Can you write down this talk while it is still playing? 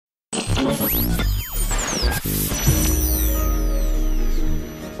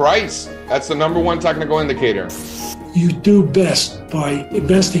Price. That's the number one technical indicator. You do best by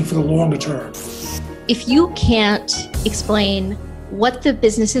investing for the longer term. If you can't explain what the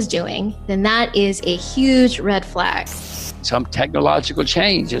business is doing, then that is a huge red flag. Some technological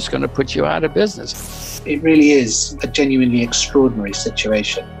change is going to put you out of business. It really is a genuinely extraordinary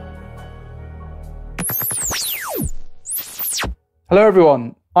situation. Hello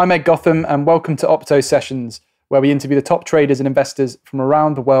everyone, I'm Ed Gotham and welcome to Opto Sessions, where we interview the top traders and investors from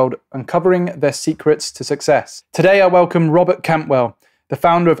around the world, uncovering their secrets to success. Today I welcome Robert Cantwell, the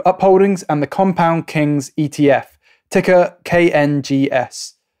founder of Upholdings and the Compound Kings ETF, ticker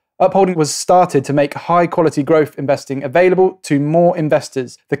KNGS. Upholdings was started to make high-quality growth investing available to more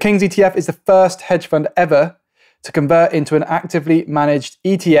investors. The Kings ETF is the first hedge fund ever to convert into an actively managed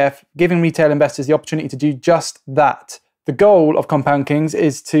ETF, giving retail investors the opportunity to do just that. The goal of Compound Kings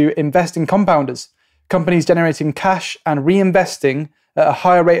is to invest in compounders, companies generating cash and reinvesting at a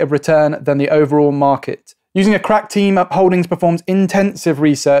higher rate of return than the overall market. Using a crack team, Upholdings performs intensive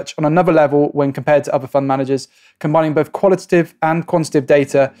research on another level when compared to other fund managers, combining both qualitative and quantitative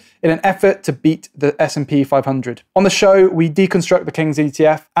data in an effort to beat the S&P 500. On the show, we deconstruct the Kings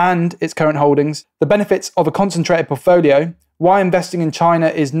ETF and its current holdings, the benefits of a concentrated portfolio, why investing in China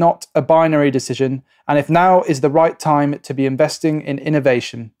is not a binary decision, and if now is the right time to be investing in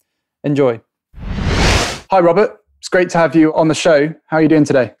innovation. Enjoy. Hi, Robert. It's great to have you on the show. How are you doing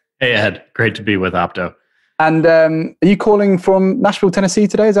today? Hey, Ed. Great to be with Opto. And are you calling from Nashville, Tennessee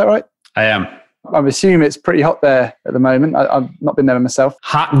today? Is that right? I am. I assume it's pretty hot there at the moment. I've not been there myself.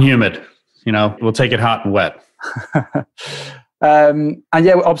 Hot and humid. You know, we'll take it hot and wet. And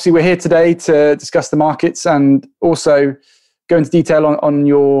yeah, obviously we're here today to discuss the markets and also go into detail on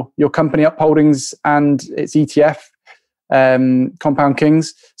your company Upholdings and its ETF, Compound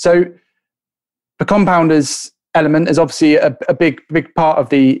Kings. So the compounders element is obviously a big part of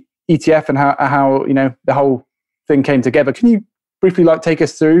the ETF and how you know the whole thing came together. Can you briefly take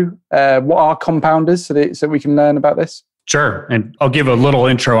us through what are compounders so we can learn about this? Sure, and I'll give a little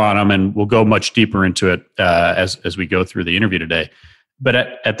intro on them, and we'll go much deeper into it as we go through the interview today. But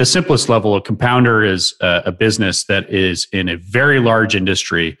at the simplest level, a compounder is a business that is in a very large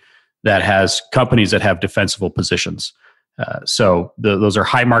industry that has companies that have defensible positions. So those are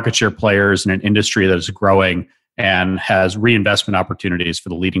high market share players in an industry that is growing and has reinvestment opportunities for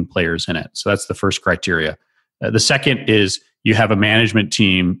the leading players in it. So that's the first criteria. The second is you have a management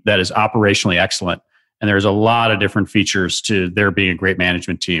team that is operationally excellent. And there's a lot of different features to there being a great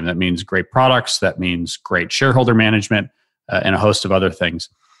management team. That means great products, that means great shareholder management, and a host of other things.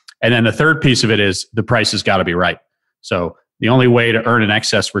 And then the third piece of it is the price has got to be right. So the only way to earn an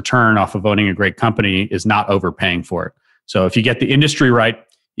excess return off of owning a great company is not overpaying for it. So if you get the industry right,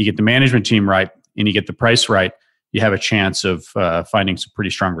 you get the management team right, and you get the price right, you have a chance of finding some pretty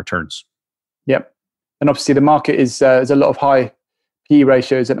strong returns. Yep. And obviously the market is there's a lot of high PE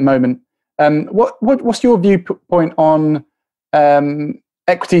ratios at the moment. What's your viewpoint on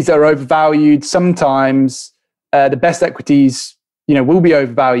equities that are overvalued? Sometimes the best equities, will be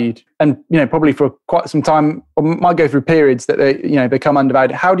overvalued, and probably for quite some time, or might go through periods that they become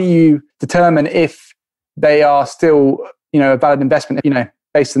undervalued. How do you determine if they are still a valid investment?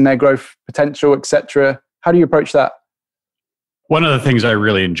 Based on their growth potential, etc. How do you approach that? One of the things I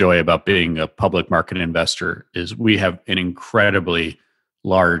really enjoy about being a public market investor is we have an incredibly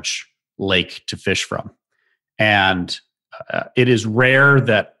large lake to fish from. And it is rare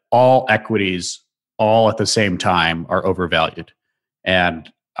that all equities all at the same time are overvalued.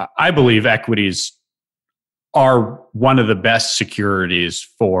 And I believe equities are one of the best securities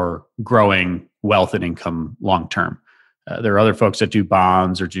for growing wealth and income long term. There are other folks that do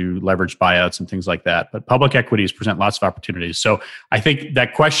bonds or do leveraged buyouts and things like that, but public equities present lots of opportunities. So I think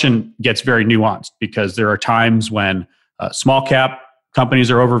that question gets very nuanced because there are times when small cap companies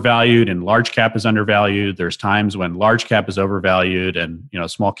are overvalued and large cap is undervalued. There's times when large cap is overvalued and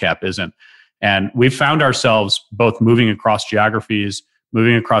small cap isn't. And we've found ourselves both moving across geographies,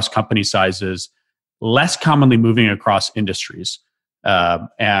 moving across company sizes, less commonly moving across industries.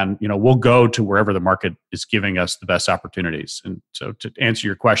 And we'll go to wherever the market is giving us the best opportunities. And so to answer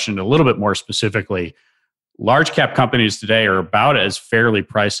your question a little bit more specifically, large cap companies today are about as fairly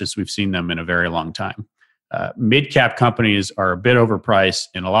priced as we've seen them in a very long time. Mid cap companies are a bit overpriced,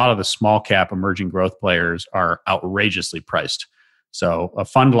 and a lot of the small cap emerging growth players are outrageously priced. So a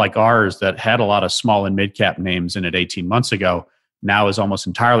fund like ours that had a lot of small and mid cap names in it 18 months ago now is almost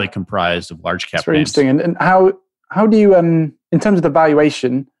entirely comprised of large cap names. That's very interesting. And how do you, in terms of the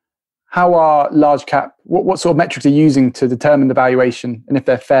valuation, how are large cap, what sort of metrics are you using to determine the valuation and if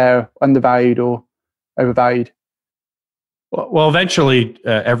they're fair, undervalued, or overvalued? Well, eventually,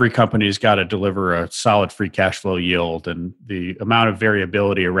 every company's got to deliver a solid free cash flow yield, and the amount of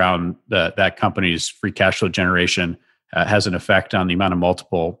variability around that company's free cash flow generation has an effect on the amount of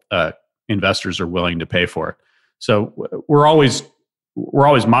multiple investors are willing to pay for it. So we're always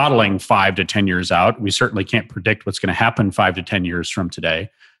modeling 5 to 10 years out. We certainly can't predict what's going to happen 5 to 10 years from today.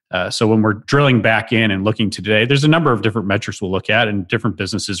 So when we're drilling back in and looking to today, there's a number of different metrics we'll look at, and different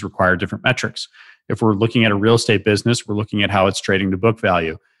businesses require different metrics. If we're looking at a real estate business, we're looking at how it's trading to book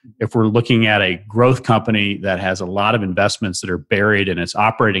value. If we're looking at a growth company that has a lot of investments that are buried in its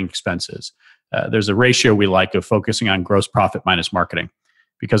operating expenses, there's a ratio we like of focusing on gross profit minus marketing,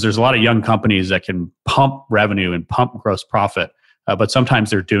 because there's a lot of young companies that can pump revenue and pump gross profit, but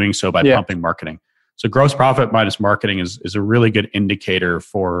sometimes they're doing so by pumping marketing. So gross profit minus marketing is a really good indicator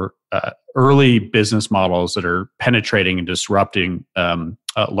for early business models that are penetrating and disrupting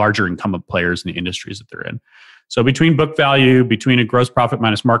larger incumbent players in the industries that they're in. So between book value, between a gross profit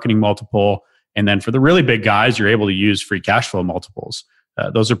minus marketing multiple, and then for the really big guys, you're able to use free cash flow multiples.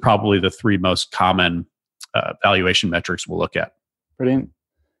 Those are probably the 3 most common valuation metrics we'll look at. Brilliant.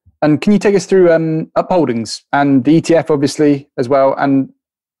 And can you take us through Upholdings and the ETF, obviously, as well, and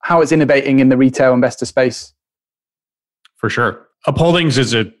how it's innovating in the retail investor space? For sure. Upholdings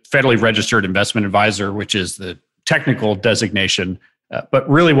is a federally registered investment advisor, which is the technical designation. But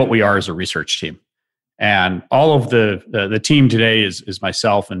really what we are is a research team. And all of the team today is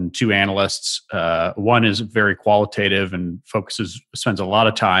myself and 2 analysts. One is very qualitative and spends a lot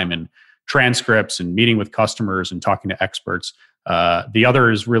of time in transcripts and meeting with customers and talking to experts. The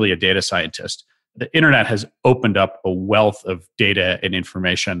other is really a data scientist. The internet has opened up a wealth of data and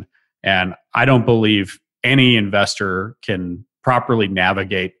information, and I don't believe any investor can properly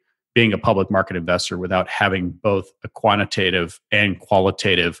navigate being a public market investor without having both a quantitative and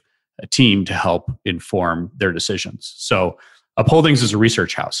qualitative team to help inform their decisions. So Upholdings is a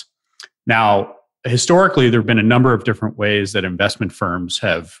research house. Now, historically, there have been a number of different ways that investment firms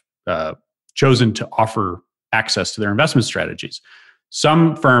have chosen to offer access to their investment strategies.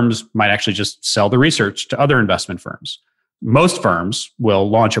 Some firms might actually just sell the research to other investment firms. Most firms will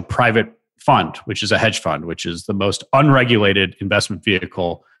launch a private fund, which is a hedge fund, which is the most unregulated investment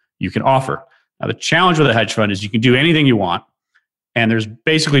vehicle you can offer. Now, the challenge with a hedge fund is you can do anything you want, and there's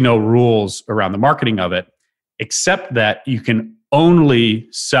basically no rules around the marketing of it, except that you can only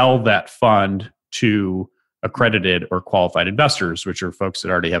sell that fund to accredited or qualified investors, which are folks that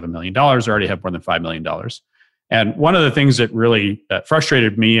already have $1 million or already have more than $5 million. And one of the things that really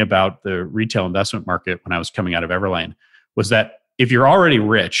frustrated me about the retail investment market when I was coming out of Everlane was that if you're already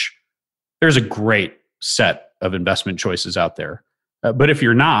rich, there's a great set of investment choices out there. But if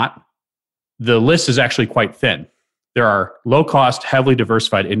you're not, the list is actually quite thin. There are low-cost, heavily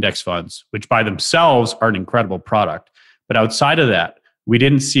diversified index funds, which by themselves are an incredible product. But outside of that, we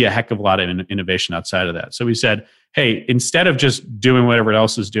didn't see a heck of a lot of innovation outside of that. So we said, hey, instead of just doing what everyone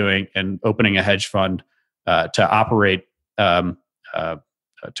else is doing and opening a hedge fund to operate,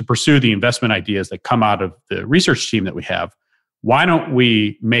 to pursue the investment ideas that come out of the research team that we have, why don't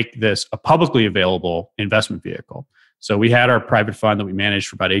we make this a publicly available investment vehicle? So we had our private fund that we managed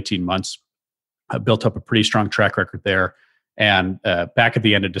for about 18 months, built up a pretty strong track record there. And back at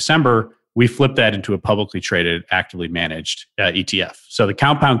the end of December, we flipped that into a publicly traded, actively managed ETF. So the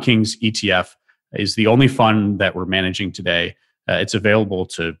Compound Kings ETF is the only fund that we're managing today. It's available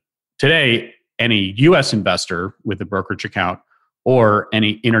to today any US investor with a brokerage account or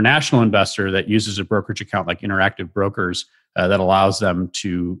any international investor that uses a brokerage account like Interactive Brokers that allows them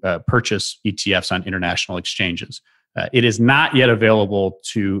to purchase ETFs on international exchanges. It is not yet available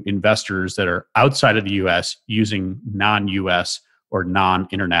to investors that are outside of the US using non-US or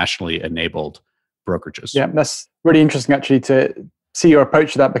non-internationally enabled brokerages. Yeah, that's really interesting actually to see your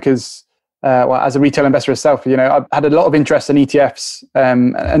approach to that because, well, as a retail investor myself, you know, I've had a lot of interest in ETFs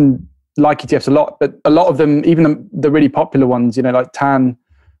and like ETFs a lot, but a lot of them, even the really popular ones, you know, like TAN,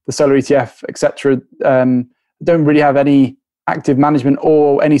 the solar ETF, etc., don't really have any active management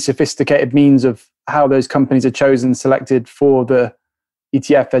or any sophisticated means of how those companies are chosen, selected for the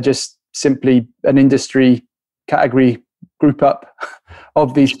ETF. They're just simply an industry category group up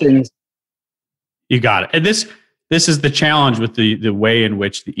of these things. You got it. And this is the challenge with the way in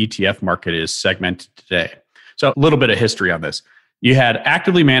which the ETF market is segmented today. So a little bit of history on this. You had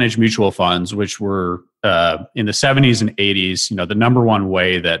actively managed mutual funds, which were in the 70s and 80s, you know, the number one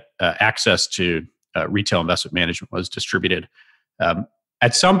way that access to retail investment management was distributed.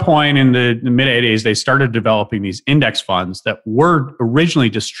 At some point in the mid 80s, they started developing these index funds that were originally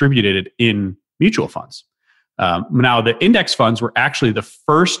distributed in mutual funds. Now, the index funds were actually the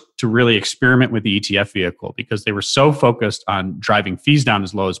first to really experiment with the ETF vehicle because they were so focused on driving fees down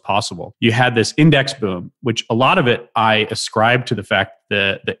as low as possible. You had this index boom, which a lot of it I ascribe to the fact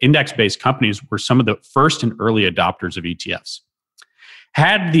that the index-based companies were some of the first and early adopters of ETFs.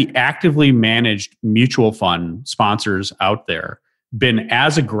 Had the actively managed mutual fund sponsors out there been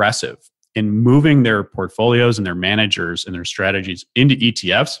as aggressive in moving their portfolios and their managers and their strategies into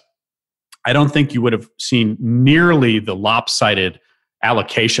ETFs, I don't think you would have seen nearly the lopsided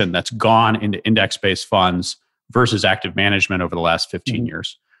allocation that's gone into index-based funds versus active management over the last 15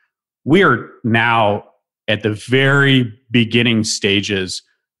 years. We are now at the very beginning stages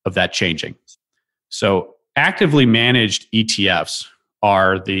of that changing. So actively managed ETFs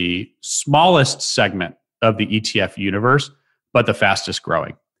are the smallest segment of the ETF universe, but the fastest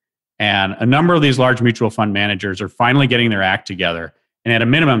growing. And a number of these large mutual fund managers are finally getting their act together and at a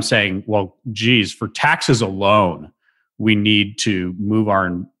minimum saying, well, geez, for taxes alone, we need to move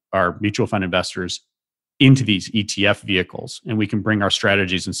our mutual fund investors into these ETF vehicles, and we can bring our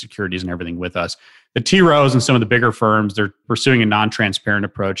strategies and securities and everything with us. The T. Rowe's and some of the bigger firms, they're pursuing a non-transparent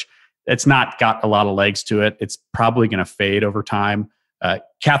approach. It's not got a lot of legs to it. It's probably going to fade over time.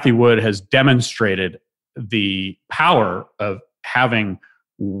 Cathie Wood has demonstrated the power of having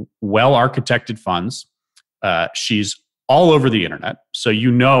well-architected funds. She's all over the internet, so you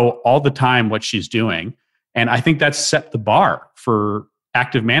know all the time what she's doing. And I think that's set the bar for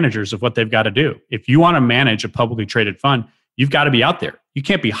active managers of what they've got to do. If you want to manage a publicly traded fund, you've got to be out there. You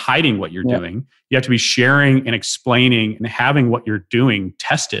can't be hiding what you're doing. You have to be sharing and explaining and having what you're doing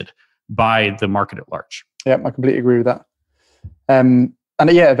tested by the market at large. Yeah, I completely agree with that. And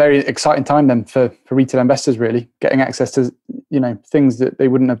a very exciting time then for retail investors, really getting access to things that they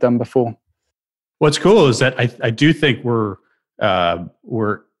wouldn't have done before. What's cool is that I do think we're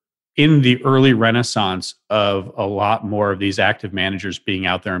in the early renaissance of a lot more of these active managers being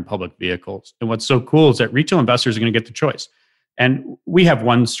out there in public vehicles. And what's so cool is that retail investors are going to get the choice. And we have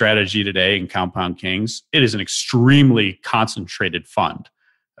one strategy today in Compound Kings. It is an extremely concentrated fund.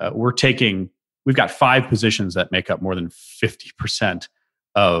 We've got 5 positions that make up more than 50%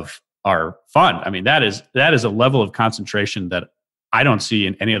 of our fund. I mean, that is a level of concentration that I don't see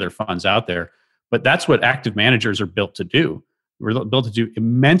in any other funds out there. But that's what active managers are built to do. We're built to do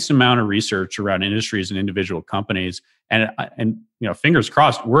immense amount of research around industries and individual companies. And fingers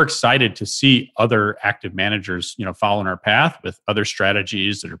crossed, we're excited to see other active managers, following our path with other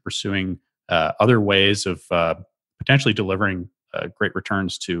strategies that are pursuing other ways of potentially delivering great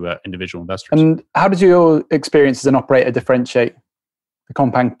returns to individual investors. And how did your experience as an operator differentiate the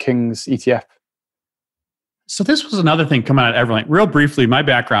Compound Kings ETF? So this was another thing coming out of Everlane. Real briefly, my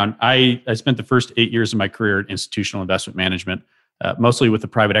background, I spent the first 8 years of my career in institutional investment management, mostly with a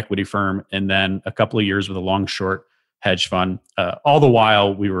private equity firm, and then a couple of years with a long-short hedge fund. All the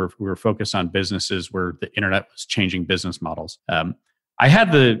while, we were focused on businesses where the internet was changing business models. I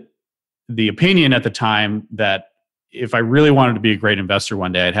had the opinion at the time that if I really wanted to be a great investor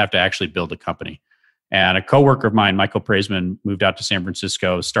one day, I'd have to actually build a company. And a coworker of mine, Michael Praisman, moved out to San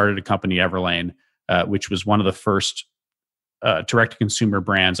Francisco, started a company, Everlane, which was one of the first direct-to-consumer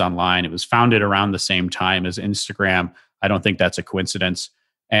brands online. It was founded around the same time as Instagram. I don't think that's a coincidence.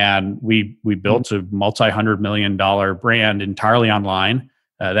 And we built a multi-$100 million brand entirely online.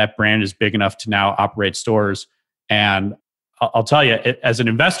 That brand is big enough to now operate stores. And I'll tell you, as an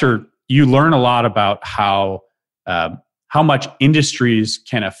investor, you learn a lot about how much industries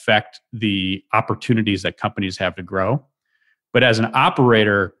can affect the opportunities that companies have to grow. But as an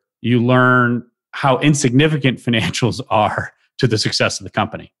operator, you learn how insignificant financials are to the success of the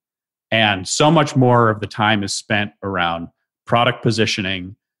company. And so much more of the time is spent around product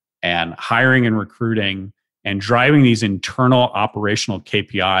positioning and hiring and recruiting and driving these internal operational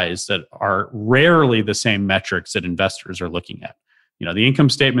KPIs that are rarely the same metrics that investors are looking at. The income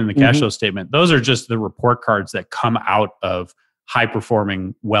statement and the cash flow statement, those are just the report cards that come out of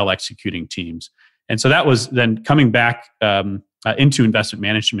high-performing, well-executing teams. And so that was then coming back into investment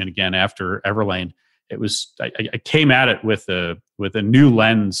management again after Everlane. It was I came at it with a new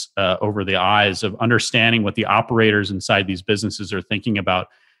lens over the eyes of understanding what the operators inside these businesses are thinking about,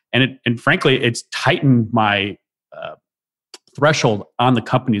 and frankly, it's tightened my threshold on the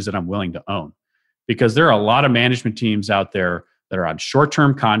companies that I'm willing to own, because there are a lot of management teams out there that are on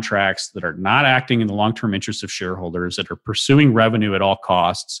short-term contracts, that are not acting in the long-term interests of shareholders, that are pursuing revenue at all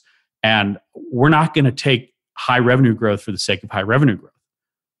costs, and we're not going to take high revenue growth for the sake of high revenue growth.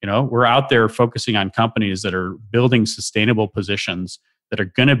 We're out there focusing on companies that are building sustainable positions that are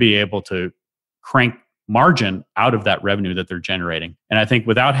going to be able to crank margin out of that revenue that they're generating. And I think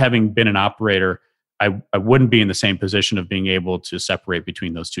without having been an operator, I wouldn't be in the same position of being able to separate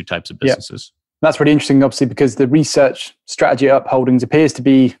between those two types of businesses. Yeah. That's really interesting, obviously, because the research strategy at Upholdings appears to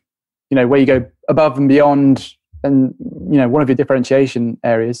be, where you go above and beyond, and one of your differentiation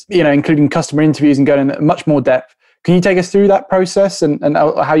areas, including customer interviews and going in much more depth. Can you take us through that process and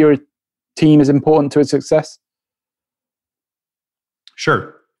how your team is important to its success?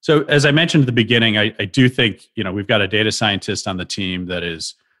 Sure. So as I mentioned at the beginning, I do think, we've got a data scientist on the team that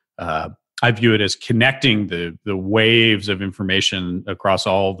is, I view it as connecting the waves of information across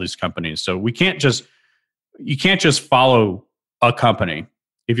all of these companies. So you can't just follow a company.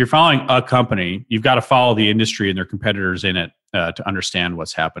 If you're following a company, you've got to follow the industry and their competitors in it to understand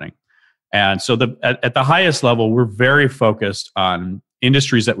what's happening. And so at the highest level, we're very focused on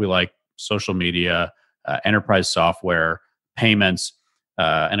industries that we like: social media, enterprise software, payments,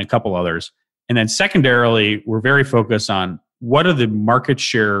 and a couple others. And then secondarily, we're very focused on what are the market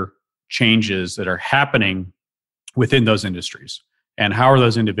share changes that are happening within those industries, and how are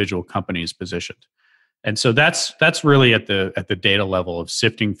those individual companies positioned. And so that's really at the data level of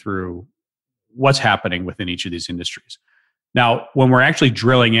sifting through what's happening within each of these industries. Now, when we're actually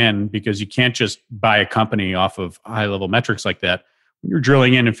drilling in, because you can't just buy a company off of high level metrics like that, when you're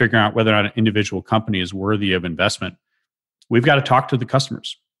drilling in and figuring out whether or not an individual company is worthy of investment, we've got to talk to the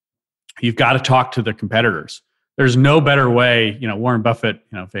customers. You've got to talk to the competitors. There's no better way. Warren Buffett,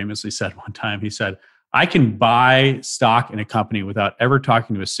 famously said one time, he said, I can buy stock in a company without ever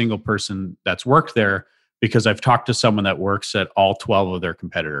talking to a single person that's worked there, because I've talked to someone that works at all 12 of their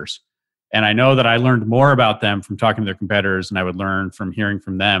competitors. And I know that I learned more about them from talking to their competitors than I would learn from hearing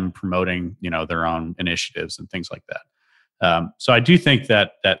from them promoting, their own initiatives and things like that. So I do think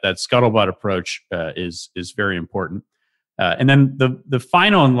that scuttlebutt approach is very important. And then the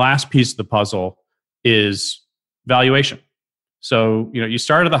final and last piece of the puzzle is valuation. So, you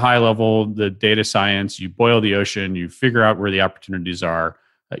start at the high level, the data science, you boil the ocean, you figure out where the opportunities are.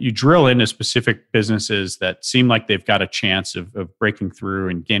 You drill into specific businesses that seem like they've got a chance of breaking through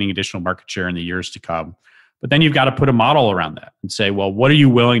and gaining additional market share in the years to come. But then you've got to put a model around that and say, well, what are you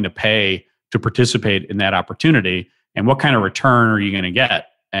willing to pay to participate in that opportunity? And what kind of return are you going to get?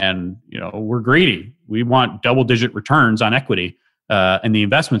 And, we're greedy. We want double-digit returns on equity in the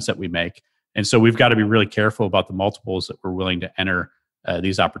investments that we make. And so we've got to be really careful about the multiples that we're willing to enter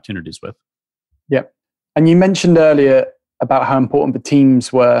these opportunities with. Yeah. And you mentioned earlier about how important the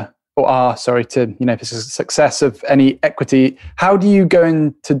teams are to, for the success of any equity. How do you go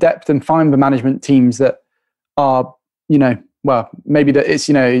into depth and find the management teams that are, maybe that it's,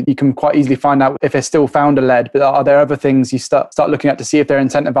 you can quite easily find out if they're still founder-led, but are there other things you start looking at to see if they're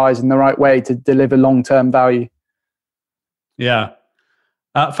incentivized in the right way to deliver long-term value? Yeah.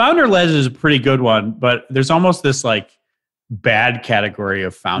 Founder-led is a pretty good one, but there's almost this bad category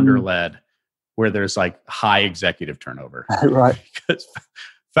of founder-led where there's high executive turnover. Right. Because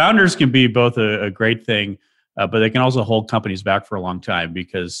founders can be both a great thing, but they can also hold companies back for a long time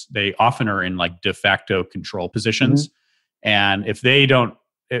because they often are in de facto control positions. Mm-hmm. And if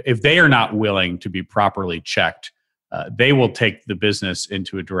they are not willing to be properly checked, they will take the business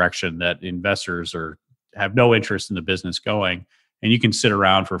into a direction that investors have no interest in the business going. And you can sit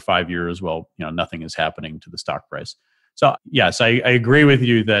around for 5 years while nothing is happening to the stock price. So yes, I agree with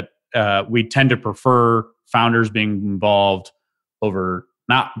you that we tend to prefer founders being involved over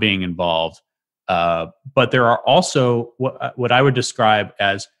not being involved. But there are also what I would describe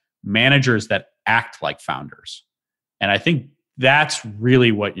as managers that act like founders. And I think that's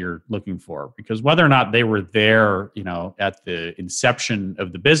really what you're looking for, because whether or not they were there, at the inception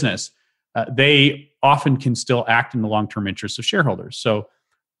of the business, they often can still act in the long-term interests of shareholders. So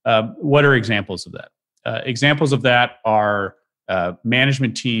what are examples of that? Examples of that are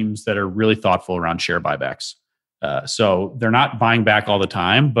management teams that are really thoughtful around share buybacks. So they're not buying back all the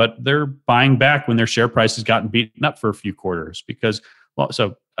time, but they're buying back when their share price has gotten beaten up for a few quarters. Because,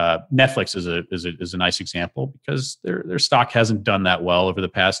 Netflix is a nice example, because their stock hasn't done that well over the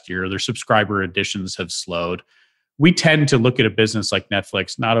past year. Their subscriber additions have slowed. We tend to look at a business like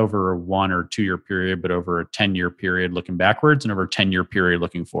Netflix not over a 1 or 2 year period, but over a 10-year period looking backwards and over a 10-year period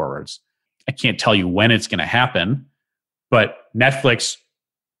looking forwards. I can't tell you when it's going to happen, but Netflix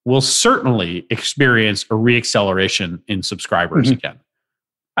will certainly experience a reacceleration in subscribers again.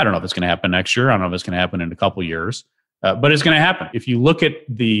 I don't know if it's going to happen next year. I don't know if it's going to happen in a couple of years, but it's going to happen. If you look at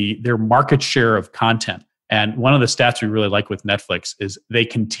their market share of content, and one of the stats we really like with Netflix is they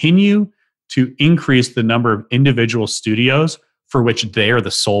continue to increase the number of individual studios for which they are the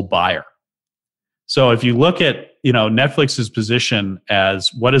sole buyer. So if you look at Netflix's position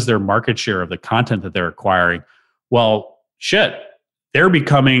as what is their market share of the content that they're acquiring? Well, shit, they're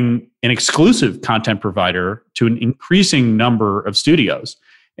becoming an exclusive content provider to an increasing number of studios.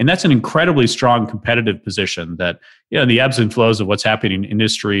 And that's an incredibly strong competitive position that, the ebbs and flows of what's happening in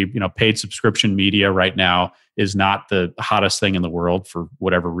industry, paid subscription media right now is not the hottest thing in the world for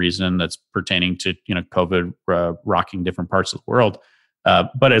whatever reason that's pertaining to, COVID rocking different parts of the world.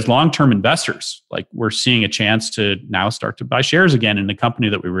 But as long-term investors, like we're seeing a chance to now start to buy shares again in a company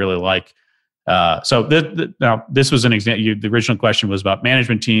that we really like. So now this was an example. The original question was about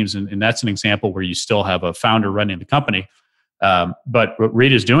management teams, and that's an example where you still have a founder running the company. But what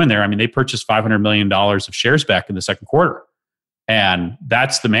Reed is doing there, they purchased $500 million of shares back in the second quarter. And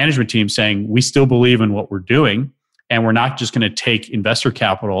that's the management team saying, we still believe in what we're doing. And we're not just going to take investor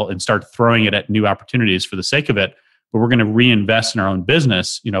capital and start throwing it at new opportunities for the sake of it, but we're going to reinvest in our own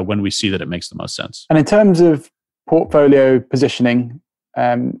business, when we see that it makes the most sense. And in terms of portfolio positioning,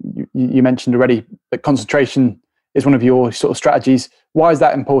 you mentioned already that concentration is one of your sort of strategies. Why is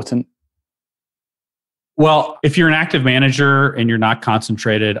that important? Well, if you're an active manager and you're not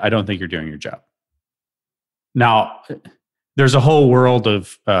concentrated, I don't think you're doing your job. Now, there's a whole world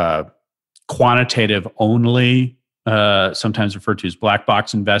of quantitative only, sometimes referred to as black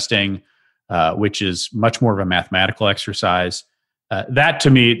box investing, which is much more of a mathematical exercise. That to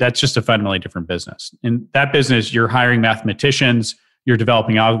me, that's just a fundamentally different business. In that business, you're hiring mathematicians, you're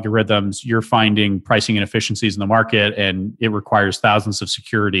developing algorithms, you're finding pricing inefficiencies in the market, and it requires thousands of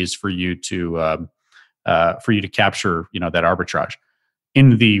securities for you to capture, that arbitrage.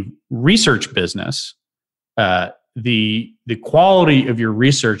 In the research business, the quality of your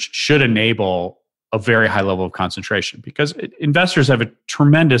research should enable a very high level of concentration because investors have a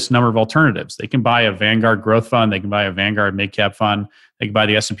tremendous number of alternatives. They can buy a Vanguard growth fund, they can buy a Vanguard mid-cap fund, they can buy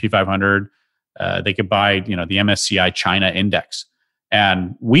the S&P 500, they could buy, the MSCI China index.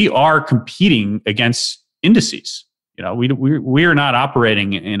 And we are competing against indices. We are not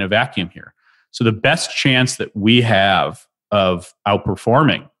operating in a vacuum here. So the best chance that we have of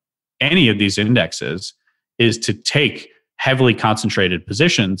outperforming any of these indexes is to take heavily concentrated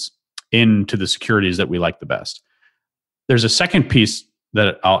positions into the securities that we like the best. There's a second piece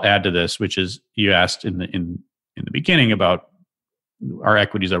that I'll add to this, which is you asked in the beginning about are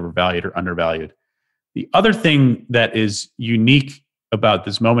equities overvalued or undervalued. The other thing that is unique about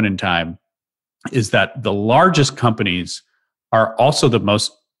this moment in time is that the largest companies are also the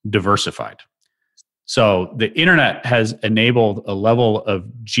most diversified. So the internet has enabled a level of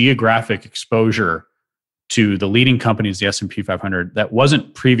geographic exposure to the leading companies, the S&P 500, that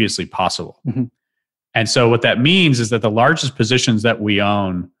wasn't previously possible. Mm-hmm. And so what that means is that the largest positions that we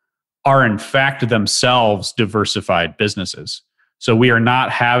own are in fact themselves diversified businesses. So we are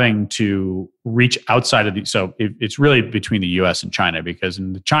not having to reach outside of so it's really between the US and China, because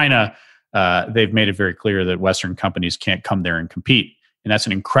in China, they've made it very clear that Western companies can't come there and compete. And that's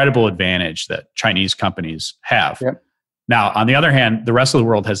an incredible advantage that Chinese companies have. Yep. Now, on the other hand, the rest of the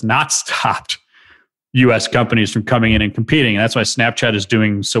world has not stopped US companies from coming in and competing. And that's why Snapchat is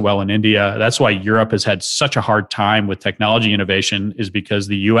doing so well in India. That's why Europe has had such a hard time with technology innovation, is because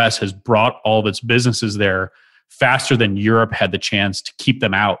the US has brought all of its businesses there faster than Europe had the chance to keep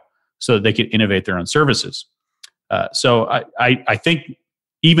them out so that they could innovate their own services. So I think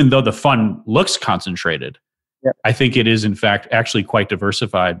even though the fund looks concentrated, yep, I think it is in fact actually quite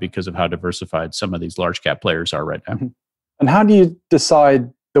diversified because of how diversified some of these large cap players are right now. Mm-hmm. And how do you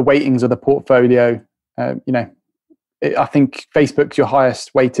decide the weightings of the portfolio? I think Facebook's your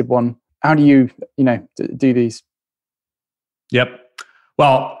highest weighted one. How do you, do these? Yep.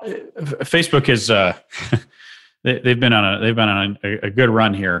 Well, Facebook is they've been on a good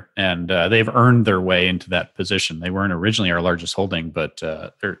run here, and they've earned their way into that position. They weren't originally our largest holding, but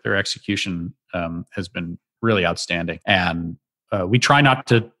their execution has been really outstanding. And we try not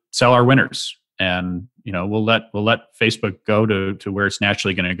to sell our winners, and we'll let Facebook go to where it's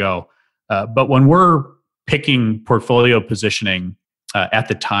naturally going to go. But when we're picking portfolio positioning at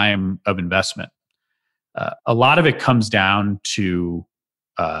the time of investment, a lot of it comes down to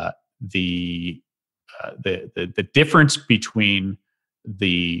the difference between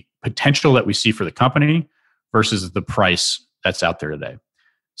the potential that we see for the company versus the price that's out there today.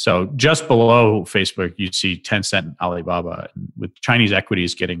 So just below Facebook, you see Tencent and Alibaba. And with Chinese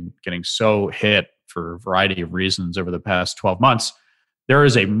equities getting so hit for a variety of reasons over the past 12 months, there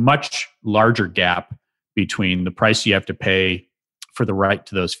is a much larger gap between the price you have to pay for the right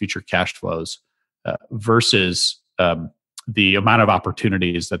to those future cash flows versus the amount of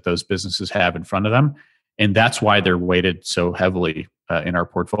opportunities that those businesses have in front of them. And that's why they're weighted so heavily in our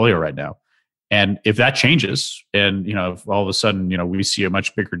portfolio right now. And if that changes, and if all of a sudden we see a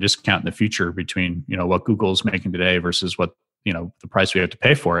much bigger discount in the future between what Google's making today versus what the price we have to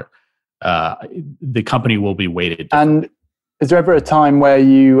pay for it, the company will be weighted. And is there ever a time where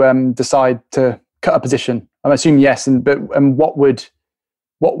you decide to cut a position? I assume yes, and what would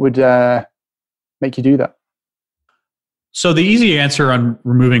make you do that? So the easy answer on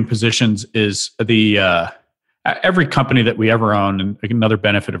removing positions is every company that we ever own, and another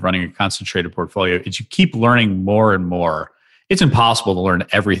benefit of running a concentrated portfolio is you keep learning more and more. It's impossible to learn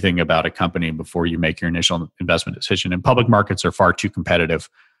everything about a company before you make your initial investment decision. And public markets are far too competitive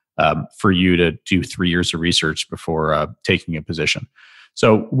for you to do 3 years of research before taking a position.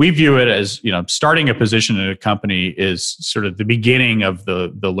 So we view it as, starting a position in a company is sort of the beginning of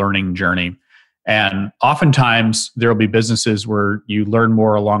the learning journey. And oftentimes there will be businesses where you learn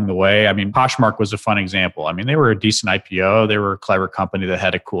more along the way. I mean, Poshmark was a fun example. I mean, they were a decent IPO. They were a clever company that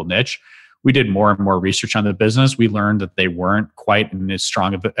had a cool niche. We did more and more research on the business. We learned that they weren't quite in as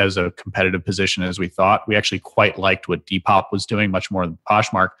strong as a competitive position as we thought. We actually quite liked what Depop was doing much more than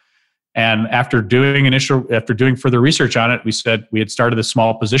Poshmark. And after doing further research on it, we said we had started a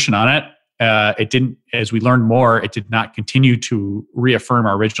small position on it. It didn't, as we learned more, it did not continue to reaffirm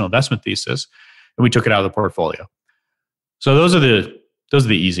our original investment thesis, and we took it out of the portfolio. So those are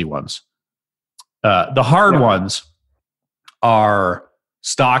the easy ones. The hard ones are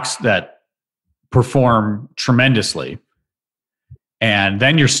stocks that perform tremendously, and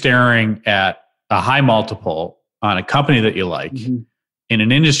then you're staring at a high multiple on a company that you like. Mm-hmm. In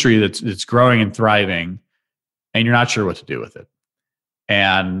an industry that's growing and thriving, and you're not sure what to do with it.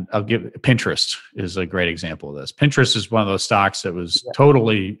 And Pinterest is a great example of this. Pinterest is one of those stocks that was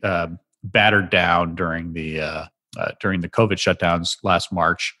totally battered down during the COVID shutdowns last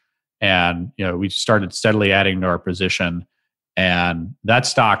March, and we started steadily adding to our position, and that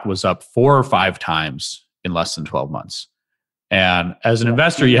stock was up 4 or 5 times in less than 12 months. And as an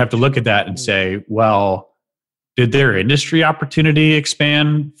investor, you have to look at that and say, well, did their industry opportunity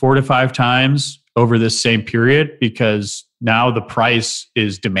expand 4 to 5 times over this same period? Because now the price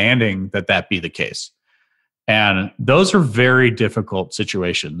is demanding that be the case. And those are very difficult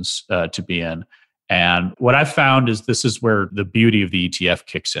situations to be in. And what I've found is this is where the beauty of the ETF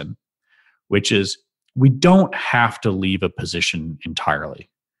kicks in, which is we don't have to leave a position entirely.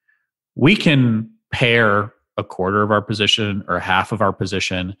 We can pair a quarter of our position or half of our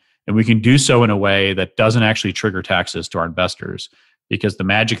position, and we can do so in a way that doesn't actually trigger taxes to our investors, because the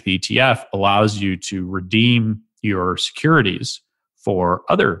magic of the ETF allows you to redeem your securities for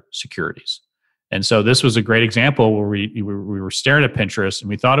other securities. And so this was a great example where we were staring at Pinterest and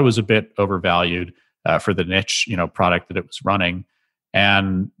we thought it was a bit overvalued for the niche product that it was running.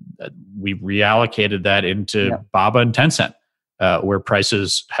 And we reallocated that into Baba and Tencent, where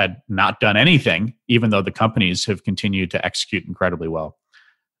prices had not done anything, even though the companies have continued to execute incredibly well.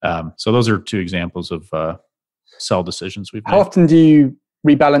 So those are 2 examples of sell decisions we've made. How often do you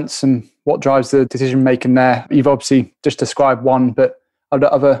rebalance, and what drives the decision making there? You've obviously just described one, but are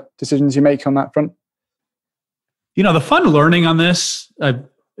there other decisions you make on that front? The fun learning on this, I've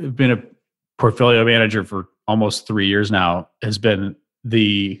been a portfolio manager for almost 3 years now, has been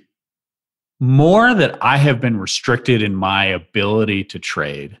the more that I have been restricted in my ability to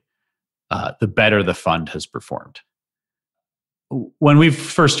trade, the better the fund has performed. When we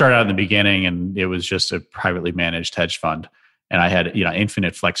first started out in the beginning, and it was just a privately managed hedge fund, and I had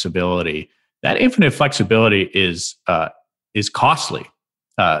infinite flexibility. That infinite flexibility is costly.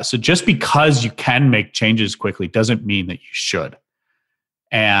 So just because you can make changes quickly doesn't mean that you should.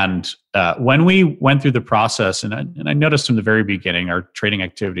 And when we went through the process, and I noticed from the very beginning, our trading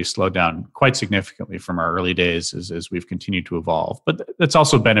activity slowed down quite significantly from our early days as we've continued to evolve. But that's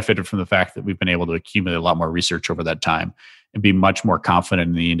also benefited from the fact that we've been able to accumulate a lot more research over that time and be much more confident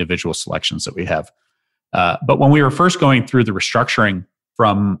in the individual selections that we have. But when we were first going through the restructuring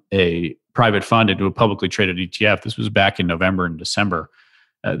from a private fund into a publicly traded ETF, this was back in November and December,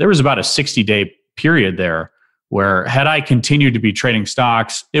 there was about a 60-day period there where had I continued to be trading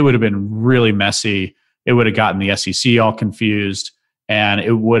stocks, it would have been really messy. It would have gotten the SEC all confused, and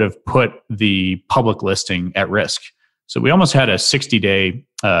it would have put the public listing at risk. So we almost had a 60-day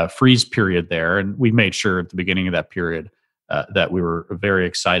freeze period there, and we made sure at the beginning of that period that we were very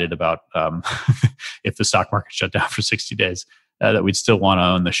excited about if the stock market shut down for 60 days, that we'd still want to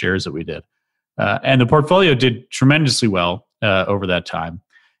own the shares that we did. And the portfolio did tremendously well over that time.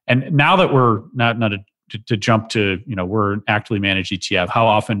 And now that we're not to jump to, we're an actively managed ETF, how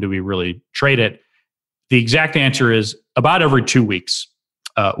often do we really trade it? The exact answer is about every 2 weeks,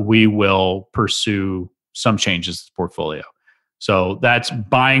 we will pursue some changes to the portfolio. So that's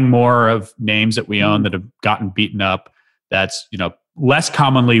buying more of names that we own that have gotten beaten up. That's, less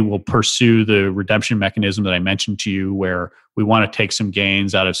commonly we'll pursue the redemption mechanism that I mentioned to you, where we want to take some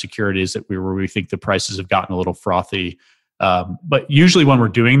gains out of securities where we think the prices have gotten a little frothy. But usually when we're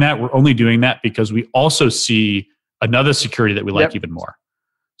doing that, we're only doing that because we also see another security that we like even more.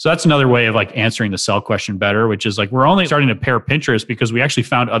 So that's another way of like answering the sell question better, which is like, we're only starting to pair Pinterest because we actually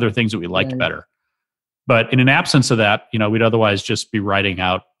found other things that we liked better. But in an absence of that, we'd otherwise just be writing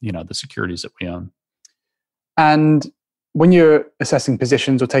out, the securities that we own. And when you're assessing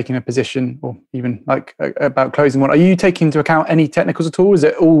positions or taking a position, or even like about closing one, are you taking into account any technicals at all? Is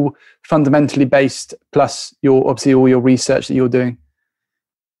it all fundamentally based plus obviously all your research that you're doing?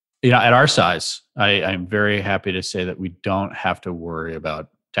 At our size, I'm very happy to say that we don't have to worry about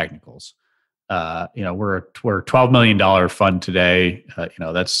technicals. We're a $12 million fund today.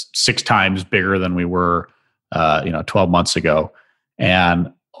 That's 6 times bigger than we were, 12 months ago.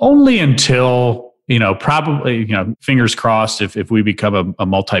 And only until, probably, fingers crossed, if we become a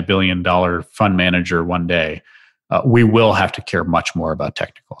multi-billion-dollar fund manager one day, we will have to care much more about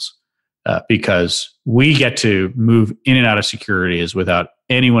technicals because we get to move in and out of securities without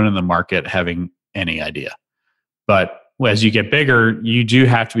anyone in the market having any idea. But as you get bigger, you do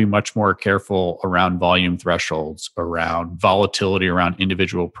have to be much more careful around volume thresholds, around volatility, around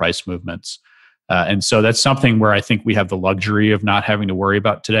individual price movements. And so that's something where I think we have the luxury of not having to worry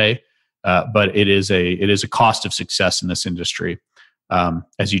about today. But it is a cost of success in this industry.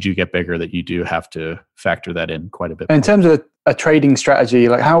 As you do get bigger, that you do have to factor that in quite a bit. In terms of a trading strategy,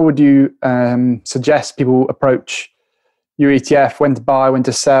 like how would you suggest people approach your ETF? When to buy, when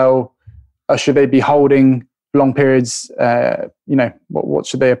to sell? Or should they be holding long periods? What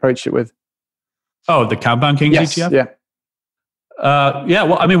should they approach it with? Oh, the Compound Kings ETF? Yeah.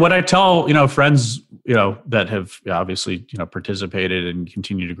 Well, I mean, what I tell, friends, that have obviously, participated and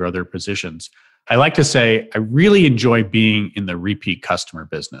continue to grow their positions, I like to say, I really enjoy being in the repeat customer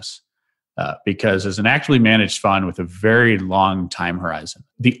business because as an actively managed fund with a very long time horizon,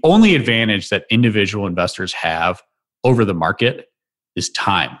 the only advantage that individual investors have over the market is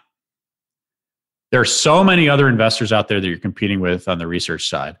time. There are so many other investors out there that you're competing with on the research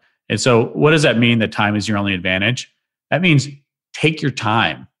side. And so what does that mean that time is your only advantage? That means take your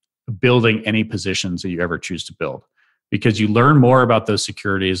time building any positions that you ever choose to build because you learn more about those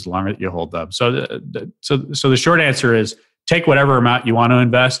securities the longer that you hold them. So the short answer is take whatever amount you want to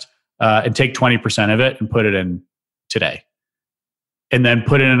invest and take 20% of it and put it in today. And then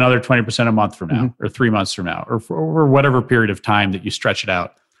put in another 20% a month from now or 3 months from now or for whatever period of time that you stretch it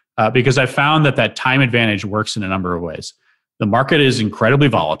out. Because I found that time advantage works in a number of ways. The market is incredibly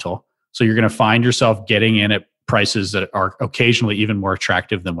volatile. So you're going to find yourself getting in at prices that are occasionally even more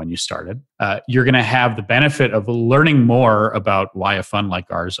attractive than when you started. You're going to have the benefit of learning more about why a fund like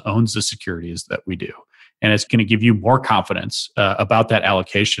ours owns the securities that we do. And it's going to give you more confidence about that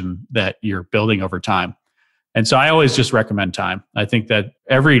allocation that you're building over time. And so I always just recommend time. I think that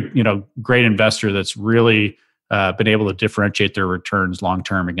every great investor that's really been able to differentiate their returns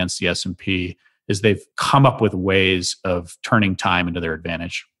long-term against the S&P is they've come up with ways of turning time into their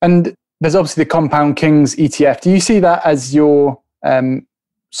advantage. And there's obviously the Compound Kings ETF. Do you see that as your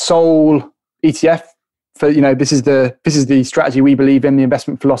sole ETF for, this is the strategy we believe in, the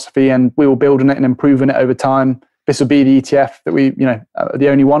investment philosophy, and we will build on it and improve on it over time? This will be the ETF that we, are the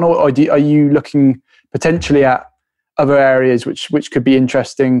only one, or are you looking potentially at other areas which could be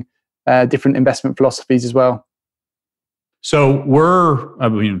interesting, different investment philosophies as well? So we're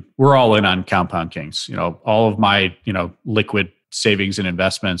all in on Compound Kings. All of my, liquid savings and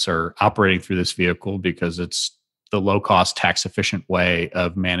investments are operating through this vehicle because it's the low-cost, tax-efficient way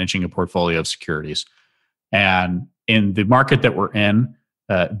of managing a portfolio of securities. And in the market that we're in,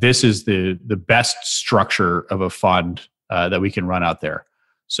 this is the best structure of a fund that we can run out there.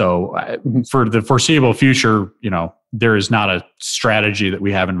 So for the foreseeable future, there is not a strategy that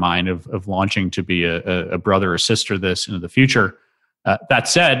we have in mind of launching to be a brother or sister this into the future. That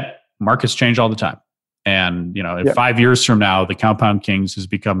said, markets change all the time. And, if 5 years from now, the Compound Kings has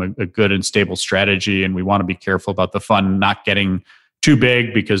become a good and stable strategy, and we want to be careful about the fund not getting too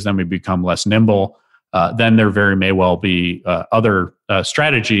big because then we become less nimble, then there very may well be other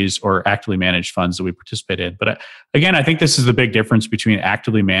strategies or actively managed funds that we participate in. But again, I think this is the big difference between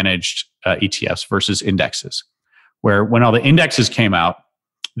actively managed ETFs versus indexes, where when all the indexes came out,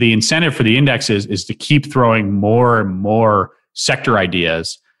 the incentive for the indexes is to keep throwing more and more sector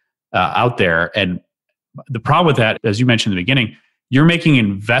ideas out there. And the problem with that, as you mentioned in the beginning, you're making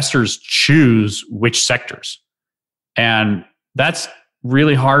investors choose which sectors. And that's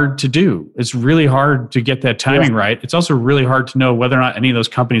really hard to do. It's really hard to get that timing right. It's also really hard to know whether or not any of those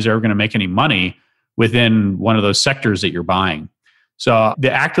companies are ever going to make any money within one of those sectors that you're buying. So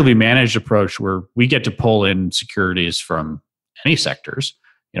the actively managed approach, where we get to pull in securities from any sectors,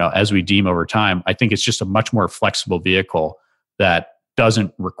 as we deem over time, I think it's just a much more flexible vehicle that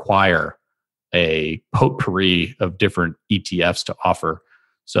doesn't require a potpourri of different ETFs to offer.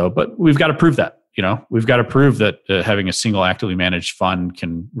 So, but we've got to prove that. We've got to prove that having a single actively managed fund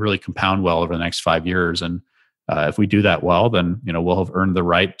can really compound well over the next 5 years. And if we do that well, then we'll have earned the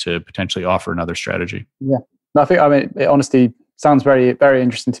right to potentially offer another strategy. Yeah, it honestly sounds very, very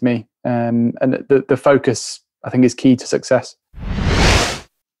interesting to me. And the focus, I think, is key to success.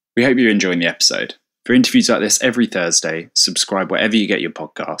 We hope you're enjoying the episode. For interviews like this every Thursday, subscribe wherever you get your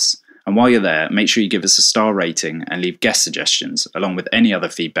podcasts. And while you're there, make sure you give us a star rating and leave guest suggestions along with any other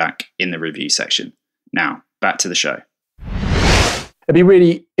feedback in the review section. Now, back to the show. It'd be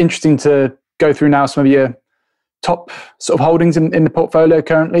really interesting to go through now some of your top sort of holdings in the portfolio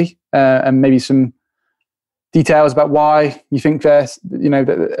currently, and maybe some details about why you think they're,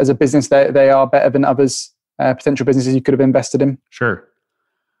 that as a business they are better than others, potential businesses you could have invested in. Sure.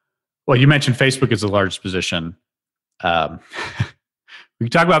 Well, you mentioned Facebook as the largest position. We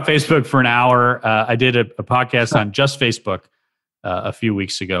can talk about Facebook for an hour. I did a podcast on just Facebook a few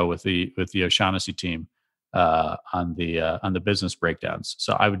weeks ago with the O'Shaughnessy team on the business breakdowns.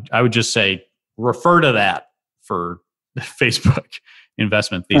 So I would just say refer to that for the Facebook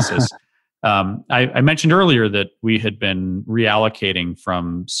investment thesis. I mentioned earlier that we had been reallocating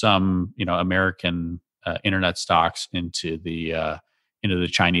from some American internet stocks into the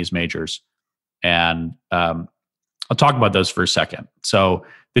Chinese majors, and I'll talk about those for a second. So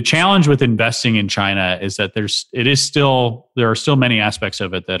the challenge with investing in China is that there are still many aspects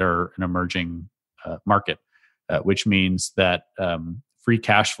of it that are an emerging market, which means that free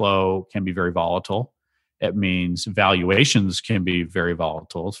cash flow can be very volatile. It means valuations can be very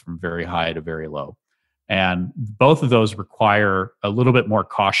volatile, from very high to very low. And both of those require a little bit more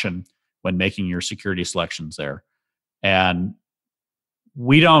caution when making your security selections there. And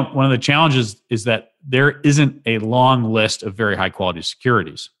one of the challenges is that there isn't a long list of very high quality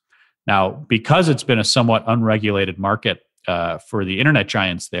securities. Now, because it's been a somewhat unregulated market for the internet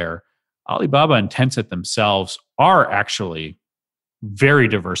giants there, Alibaba and Tencent themselves are actually very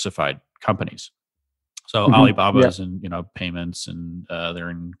diversified companies. So Alibaba is in payments, and they're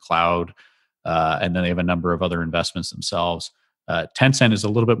in cloud, and then they have a number of other investments themselves. Tencent is a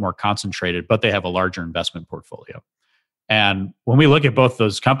little bit more concentrated, but they have a larger investment portfolio. And when we look at both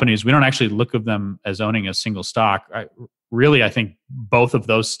those companies, we don't actually look at them as owning a single stock. I think both of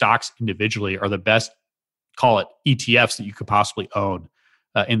those stocks individually are the best, call it ETFs, that you could possibly own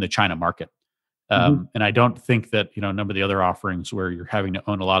in the China market. And I don't think that, a number of the other offerings where you're having to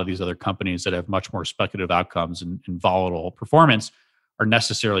own a lot of these other companies that have much more speculative outcomes and volatile performance are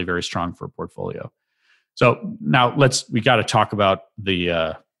necessarily very strong for a portfolio. So now we got to talk about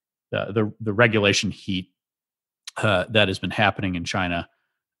the regulation heat that has been happening in China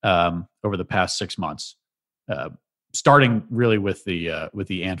over the past 6 months, starting really with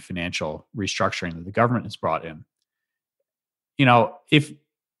the Ant Financial restructuring that the government has brought in. If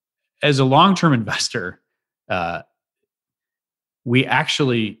as a long-term investor, we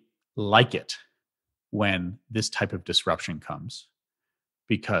actually like it when this type of disruption comes,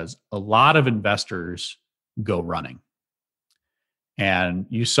 because a lot of investors go running. And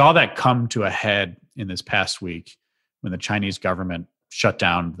you saw that come to a head in this past week when the Chinese government shut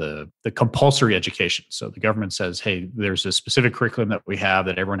down the compulsory education. So the government says, hey, there's a specific curriculum that we have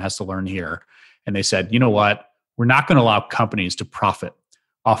that everyone has to learn here. And they said, you know what? We're not going to allow companies to profit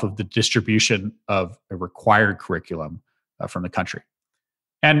off of the distribution of a required curriculum from the country.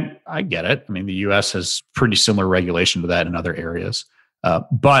 And I get it. I mean, the US has pretty similar regulation to that in other areas.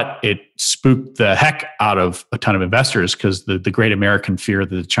 But it spooked the heck out of a ton of investors, because the great American fear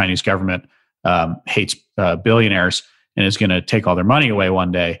that the Chinese government hates billionaires and is going to take all their money away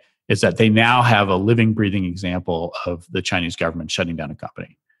one day is that they now have a living, breathing example of the Chinese government shutting down a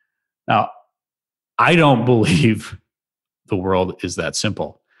company. Now, I don't believe the world is that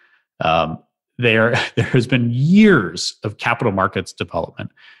simple. There has been years of capital markets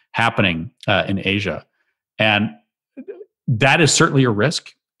development happening in Asia. And that is certainly a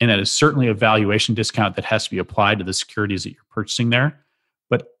risk, and that is certainly a valuation discount that has to be applied to the securities that you're purchasing there.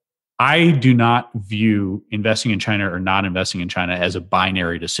 But I do not view investing in China or not investing in China as a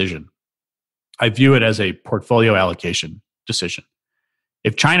binary decision. I view it as a portfolio allocation decision.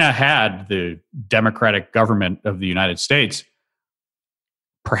 If China had the democratic government of the United States,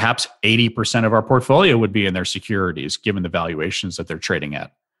 perhaps 80% of our portfolio would be in their securities, given the valuations that they're trading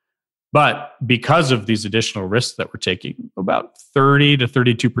at. But because of these additional risks that we're taking, about 30 to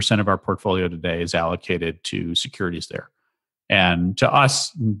 32% of our portfolio today is allocated to securities there. And to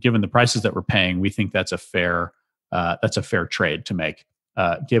us, given the prices that we're paying, we think that's a fair trade to make,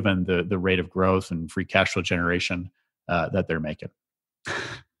 given the rate of growth and free cash flow generation that they're making.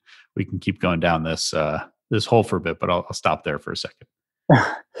 We can keep going down this hole for a bit, but I'll stop there for a second.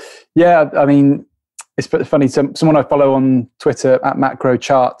 Yeah, I mean, it's funny. Someone I follow on Twitter at Macro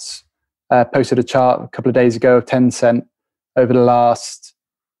Charts posted a chart a couple of days ago of Tencent over the last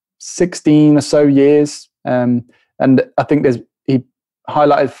 16 or so years. And I think he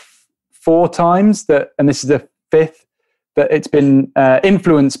highlighted 4 times that, and this is the 5th, that it's been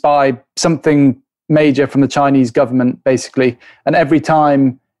influenced by something major from the Chinese government, basically. And every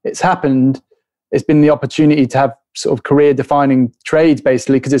time it's happened, it's been the opportunity to have sort of career-defining trades,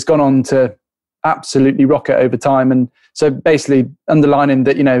 basically, because it's gone on to absolutely rocket over time. And so basically underlining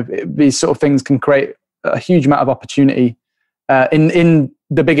that, these sort of things can create a huge amount of opportunity in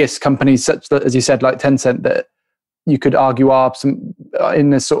the biggest companies, such that, as you said, like Tencent, that you could argue are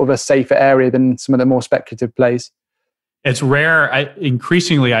in a sort of a safer area than some of the more speculative plays. It's rare.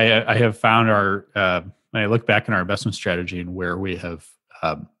 Increasingly, I have found when I look back in our investment strategy and where we have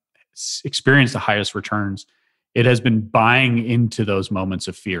experienced the highest returns, it has been buying into those moments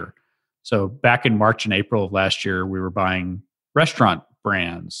of fear. So back in March and April of last year, we were buying restaurant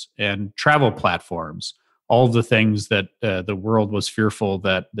brands and travel platforms, all of the things that the world was fearful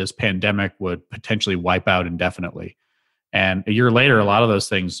that this pandemic would potentially wipe out indefinitely. And a year later, a lot of those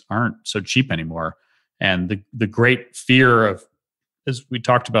things aren't so cheap anymore. And the great fear of, as we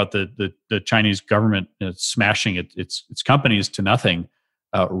talked about, the Chinese government smashing its companies to nothing,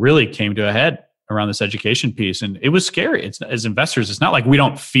 really came to a head around this education piece. And it was scary. As investors, it's not like we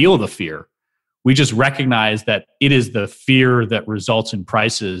don't feel the fear. We just recognize that it is the fear that results in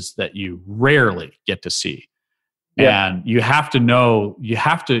prices that you rarely get to see. Yeah. And you have to know,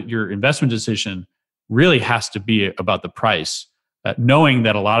 your investment decision really has to be about the price, knowing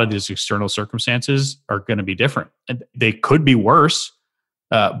that a lot of these external circumstances are going to be different. And they could be worse,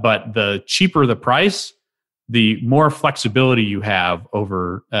 but the cheaper the price, the more flexibility you have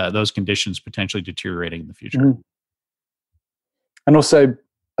over those conditions potentially deteriorating in the future. Mm-hmm. And also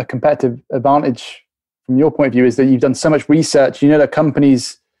a competitive advantage from your point of view is that you've done so much research. You know the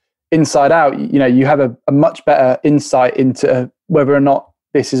companies inside out. You have a much better insight into whether or not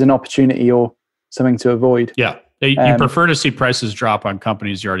this is an opportunity or something to avoid. Yeah, you prefer to see prices drop on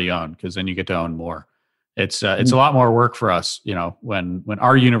companies you already own, because then you get to own more. It's a lot more work for us, when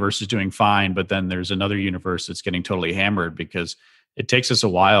our universe is doing fine, but then there's another universe that's getting totally hammered, because it takes us a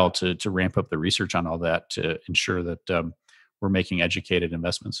while to ramp up the research on all that to ensure that we're making educated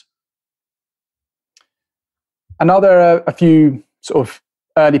investments. And are there a few sort of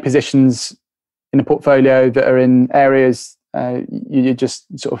early positions in the portfolio that are in areas you're just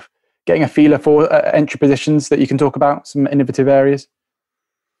sort of getting a feeler for, entry positions that you can talk about, some innovative areas?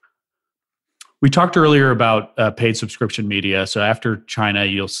 We talked earlier about paid subscription media. So after China,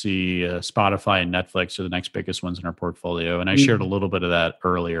 you'll see Spotify and Netflix are the next biggest ones in our portfolio. And I shared a little bit of that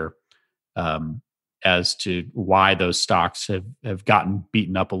earlier as to why those stocks have gotten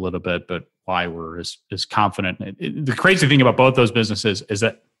beaten up a little bit, but why we're as confident. The crazy thing about both those businesses is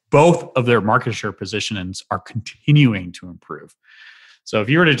that both of their market share positions are continuing to improve. So if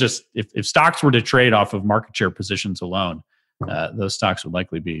you were to if stocks were to trade off of market share positions alone, those stocks would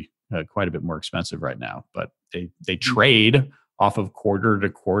likely be quite a bit more expensive right now, but they trade off of quarter to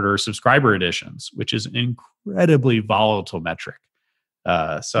quarter subscriber additions, which is an incredibly volatile metric.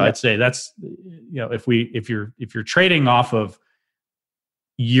 I'd say that's, if you're trading off of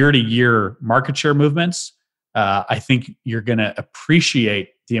year to year market share movements, I think you're going to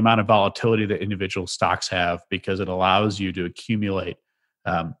appreciate the amount of volatility that individual stocks have, because it allows you to accumulate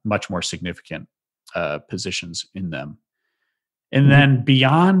much more significant positions in them. And then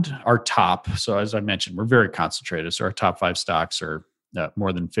beyond our top, so as I mentioned, we're very concentrated. So our top 5 stocks are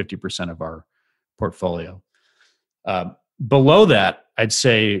more than 50% of our portfolio. Below that, I'd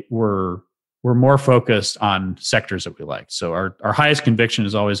say we're more focused on sectors that we like. So our highest conviction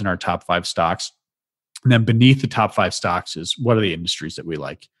is always in our top 5 stocks. And then beneath the top 5 stocks is what are the industries that we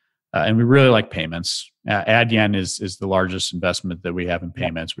like. And we really like payments. Adyen is the largest investment that we have in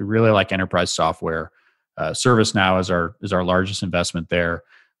payments. We really like enterprise software. ServiceNow is our largest investment there.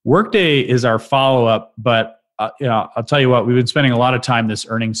 Workday is our follow-up, but I'll tell you what, we've been spending a lot of time this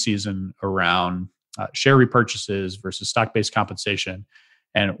earnings season around share repurchases versus stock-based compensation,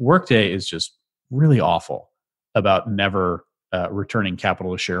 and Workday is just really awful about never returning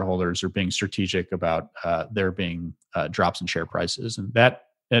capital to shareholders or being strategic about there being drops in share prices, and that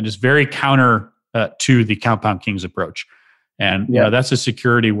is very counter to the Compound Kings approach. And that's a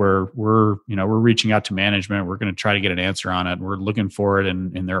security where we're reaching out to management. We're going to try to get an answer on it. We're looking for it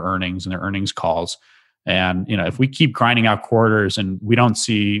in their earnings and their earnings calls. And if we keep grinding out quarters and we don't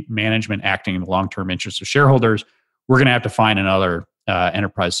see management acting in the long-term interest of shareholders, we're going to have to find another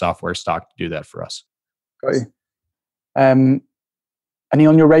enterprise software stock to do that for us. Got you. Any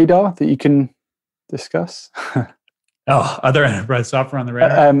on your radar that you can discuss? Other enterprise software on the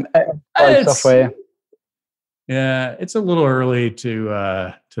radar? Enterprise software. Yeah, it's a little early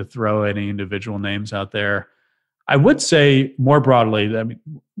to throw any individual names out there. I would say more broadly,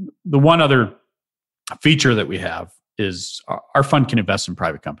 the one other feature that we have is our fund can invest in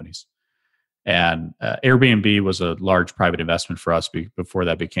private companies. And Airbnb was a large private investment for us before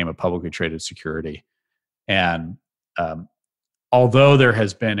that became a publicly traded security. And although there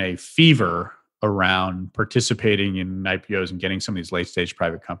has been a fever around participating in IPOs and getting some of these late-stage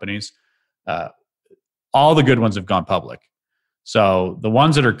private companies, all the good ones have gone public. So the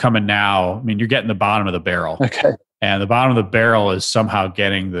ones that are coming now, you're getting the bottom of the barrel. Okay. And the bottom of the barrel is somehow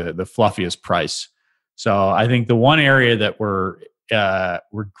getting the fluffiest price. So I think the one area that we're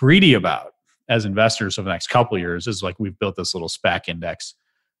greedy about as investors over the next couple of years is like we've built this little SPAC index.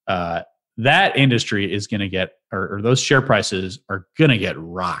 That industry is going to get, or those share prices are going to get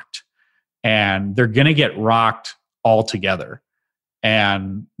rocked. And they're going to get rocked altogether.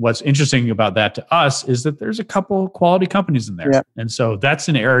 And what's interesting about that to us is that there's a couple quality companies in there. Yeah. And so that's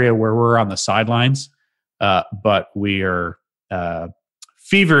an area where we're on the sidelines, but we are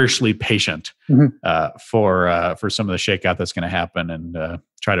feverishly patient for some of the shakeout that's going to happen and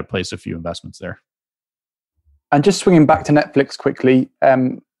try to place a few investments there. And just swinging back to Netflix quickly,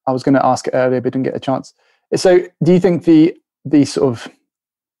 I was going to ask it earlier, but didn't get a chance. So do you think the sort of,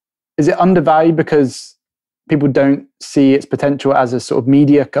 is it undervalued because people don't see its potential as a sort of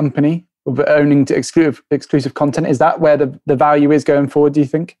media company of owning to exclusive content? Is that where the value is going forward, do you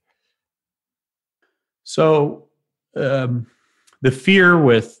think? So the fear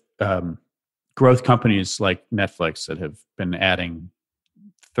with growth companies like Netflix that have been adding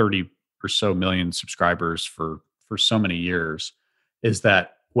 30 or so million subscribers for so many years is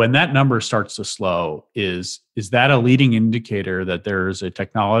that when that number starts to slow, is that a leading indicator that there's a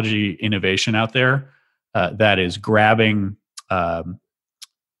technology innovation out there that is grabbing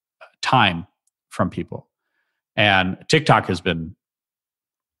time from people? And TikTok has been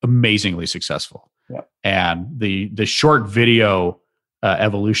amazingly successful. Yeah. And the short video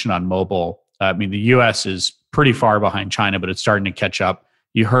evolution on mobile, the US is pretty far behind China, but it's starting to catch up.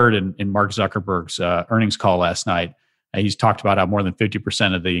 You heard in Mark Zuckerberg's earnings call last night, he's talked about how more than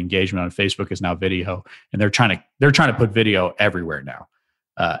 50% of the engagement on Facebook is now video, and they're trying to put video everywhere now.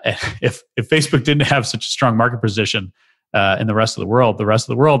 If Facebook didn't have such a strong market position in the rest of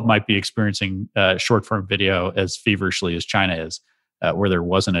the world might be experiencing short form video as feverishly as China is, where there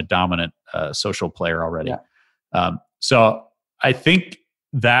wasn't a dominant social player already. Yeah. So I think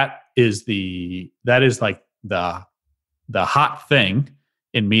that is like the hot thing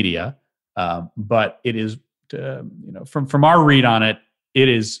in media, but it is from our read on it, it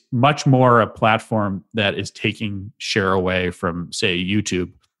is much more a platform that is taking share away from, say, YouTube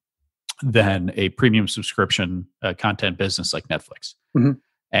than a premium subscription content business like Netflix. Mm-hmm.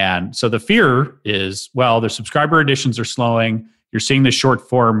 And so the fear is, well, their subscriber additions are slowing. You're seeing the short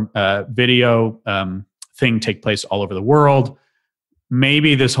form video thing take place all over the world.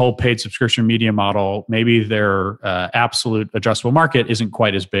 Maybe this whole paid subscription media model, maybe their absolute addressable market isn't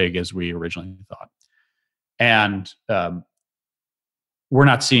quite as big as we originally thought. And we're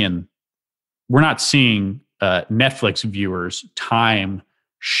not seeing Netflix viewers' time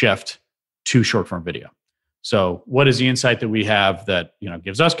shift to short form video. So what is the insight that we have that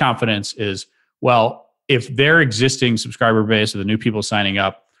gives us confidence is, well, if their existing subscriber base or the new people signing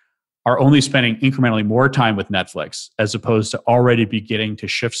up are only spending incrementally more time with Netflix as opposed to already beginning to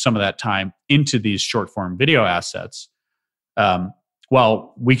shift some of that time into these short form video assets,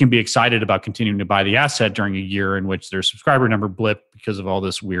 well, we can be excited about continuing to buy the asset during a year in which their subscriber number blipped because of all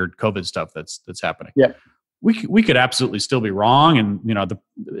this weird COVID stuff that's happening. Yeah, we could absolutely still be wrong, and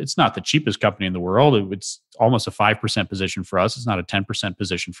it's not the cheapest company in the world. It's almost a 5% position for us. It's not a 10%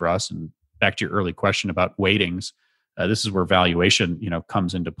 position for us. And back to your early question about weightings, this is where valuation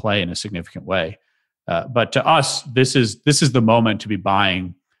comes into play in a significant way. But to us, this is the moment to be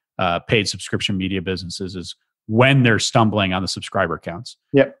buying paid subscription media businesses is when they're stumbling on the subscriber counts.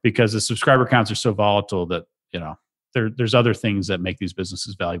 Yep. Because the subscriber counts are so volatile that there's other things that make these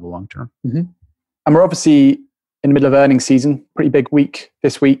businesses valuable long term. Mm-hmm. And we're obviously in the middle of earnings season, pretty big week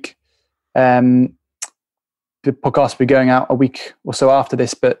this week. The podcast will be going out a week or so after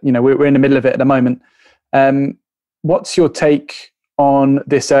this, but we're in the middle of it at the moment. What's your take on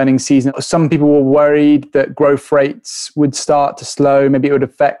this earnings season? Some people were worried that growth rates would start to slow. Maybe it would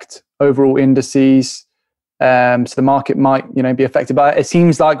affect overall indices. So the market might, be affected by it. It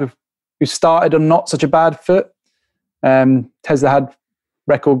seems like we've started on not such a bad foot. Tesla had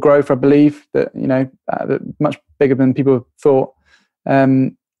record growth, I believe, that much bigger than people thought.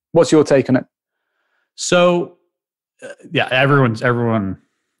 What's your take on it? So,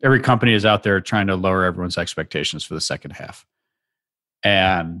 every company is out there trying to lower everyone's expectations for the second half.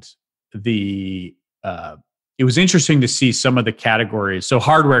 And it was interesting to see some of the categories. So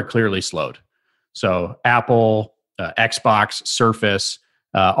hardware clearly slowed. So Apple, Xbox, Surface,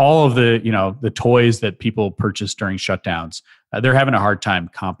 all of the toys that people purchased during shutdowns, they're having a hard time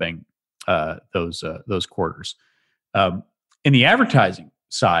comping those quarters. In the advertising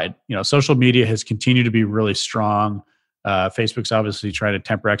side, social media has continued to be really strong. Facebook's obviously trying to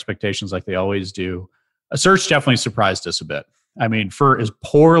temper expectations like they always do. Search definitely surprised us a bit. I mean, for as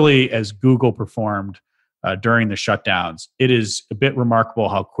poorly as Google performed during the shutdowns, it is a bit remarkable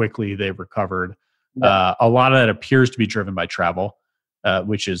how quickly they've recovered. A lot of that appears to be driven by travel,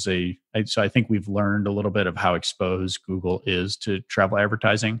 which is so I think we've learned a little bit of how exposed Google is to travel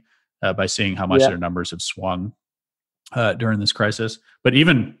advertising by seeing how much their numbers have swung during this crisis. But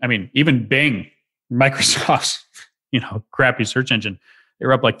even Bing, Microsoft's, crappy search engine, they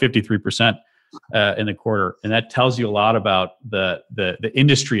were up like 53% in the quarter. And that tells you a lot about the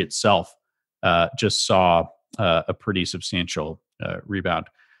industry itself just saw a pretty substantial rebound.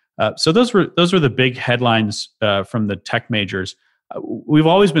 So those were the big headlines from the tech majors. We've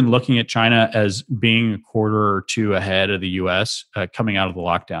always been looking at China as being a quarter or two ahead of the US coming out of the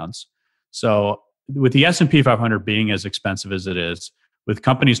lockdowns. So with the S&P 500 being as expensive as it is, with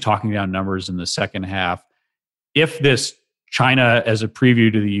companies talking down numbers in the second half, if this China as a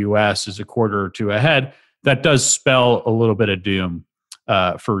preview to the US is a quarter or two ahead, that does spell a little bit of doom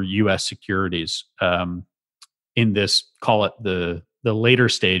for US securities in this, call it the later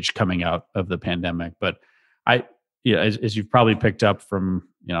stage coming out of the pandemic. But as you've probably picked up from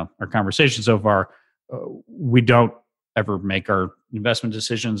our conversation so far, we don't ever make our investment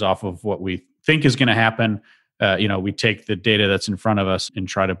decisions off of what we think is going to happen. We take the data that's in front of us and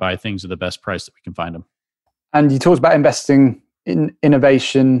try to buy things at the best price that we can find them. And you talked about investing in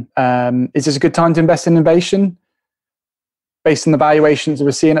innovation. Is this a good time to invest in innovation based on the valuations that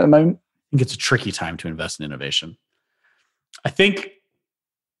we're seeing at the moment? I think it's a tricky time to invest in innovation. I think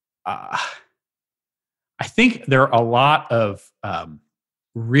there are a lot of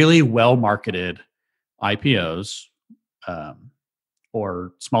really well-marketed IPOs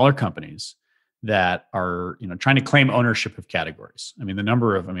or smaller companies that are trying to claim ownership of categories. I mean,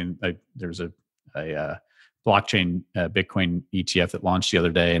 there's a blockchain Bitcoin ETF that launched the other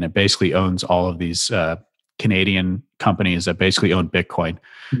day, and it basically owns all of these Canadian companies that basically own Bitcoin,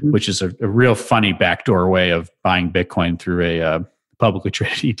 which is a real funny backdoor way of buying Bitcoin through a publicly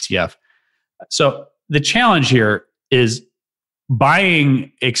traded ETF. So the challenge here is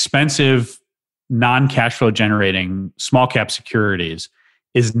buying expensive, non-cash flow generating small cap securities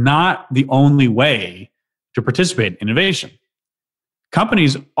is not the only way to participate in innovation.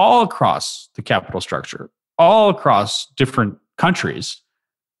 Companies all across the capital structure, all across different countries,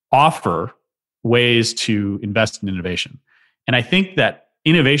 offer ways to invest in innovation. And I think that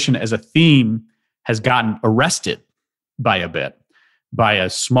innovation as a theme has gotten arrested by a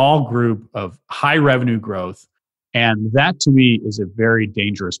small group of high revenue growth. And that to me is a very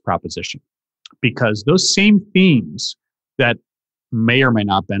dangerous proposition, because those same themes that may or may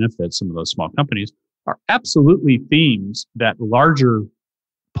not benefit some of those small companies are absolutely themes that larger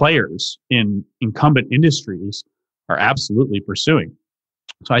players in incumbent industries are absolutely pursuing.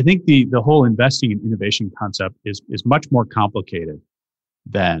 So I think the whole investing in innovation concept is much more complicated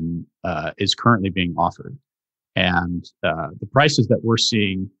than is currently being offered. And the prices that we're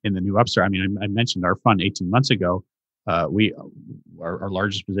seeing in the new upstart, I mentioned our fund 18 months ago, our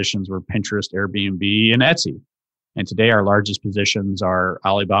largest positions were Pinterest, Airbnb, and Etsy. And today our largest positions are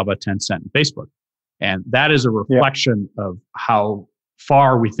Alibaba, Tencent, and Facebook. And that is a reflection of how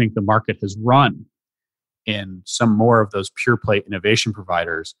far we think the market has run in some more of those pure play innovation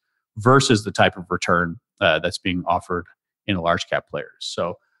providers versus the type of return that's being offered in the large cap players.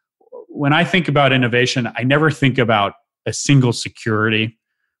 So when I think about innovation, I never think about a single security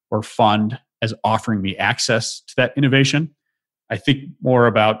or fund as offering me access to that innovation. I think more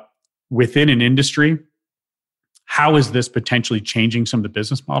about within an industry, how is this potentially changing some of the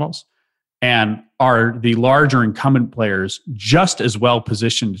business models? And are the larger incumbent players just as well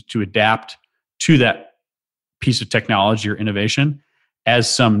positioned to adapt to that piece of technology or innovation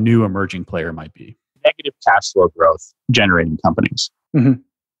as some new emerging player might be? Negative cash flow growth generating companies. Mm-hmm.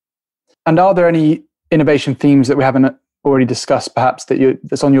 And are there any innovation themes that we haven't already discussed, perhaps,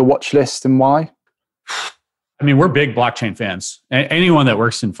 that's on your watch list, and why? I mean, we're big blockchain fans. Anyone that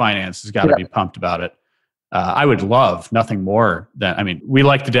works in finance has got to be pumped about it. I would love nothing more than, I mean, we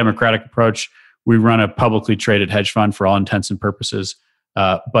like the democratic approach. We run a publicly traded hedge fund for all intents and purposes.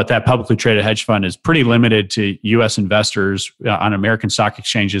 But that publicly traded hedge fund is pretty limited to U.S. investors on American stock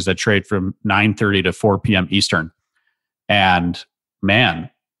exchanges that trade from 9:30 to 4 p.m. Eastern. And man,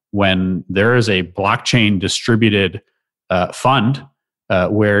 when there is a blockchain distributed fund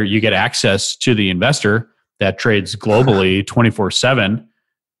where you get access to the investor that trades globally 24/7,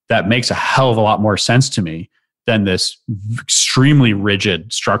 that makes a hell of a lot more sense to me than this extremely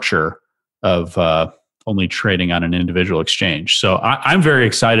rigid structure of only trading on an individual exchange. So I'm very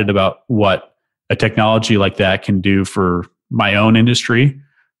excited about what a technology like that can do for my own industry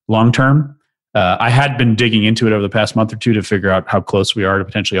long term. I had been digging into it over the past month or two to figure out how close we are to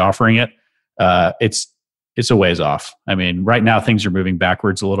potentially offering it. It's a ways off. I mean, right now things are moving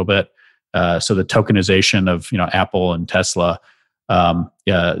backwards a little bit. So the tokenization of Apple and Tesla,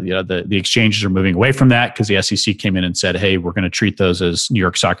 the exchanges are moving away from that because the SEC came in and said, "Hey, we're going to treat those as New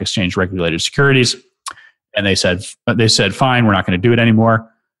York Stock Exchange regulated securities." And they said, "Fine, we're not going to do it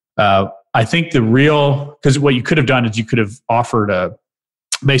anymore." I think because what you could have done is you could have offered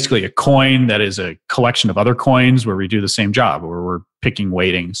basically a coin that is a collection of other coins where we do the same job, where we're picking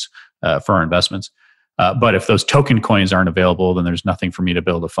weightings for our investments. But if those token coins aren't available, then there's nothing for me to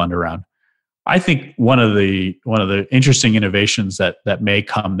build a fund around. I think one of the interesting innovations that may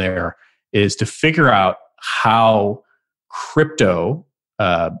come there is to figure out how crypto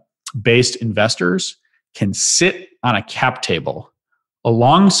based investors can sit on a cap table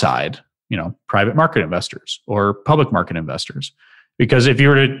alongside private market investors or public market investors. Because if you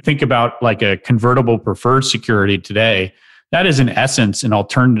were to think about like a convertible preferred security today, that is in essence an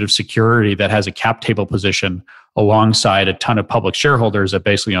alternative security that has a cap table position alongside a ton of public shareholders that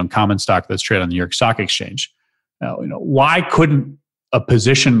basically own common stock that's traded on the New York Stock Exchange. Now, why couldn't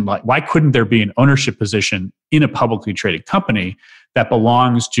there be an ownership position in a publicly traded company that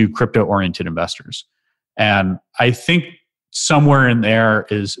belongs to crypto-oriented investors? And I think somewhere in there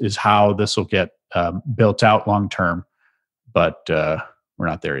is how this will get built out long term, but we're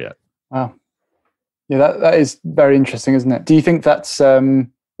not there yet. Wow. Yeah, that is very interesting, isn't it? Do you think that's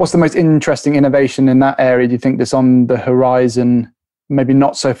what's the most interesting innovation in that area? Do you think that's on the horizon? Maybe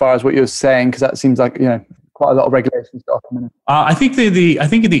not so far as what you're saying, because that seems like quite a lot of regulations to offer. I think in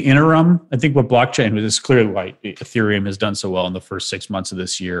the interim, I think what blockchain, which is clearly why Ethereum has done so well in the first 6 months of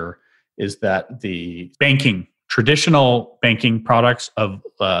this year, is that the traditional banking products of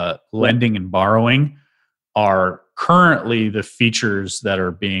lending and borrowing are currently the features that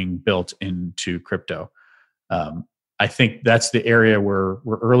are being built into crypto. I think that's the area where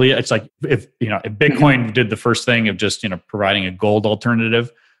we're early. It's like if Bitcoin did the first thing of just providing a gold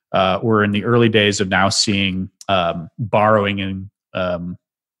alternative, we're in the early days of now seeing borrowing and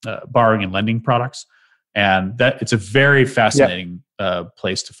lending products, and that it's a very fascinating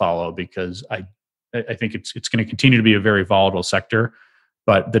place to follow, because I think it's going to continue to be a very volatile sector,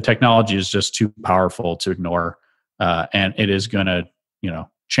 but the technology is just too powerful to ignore. And it is going to,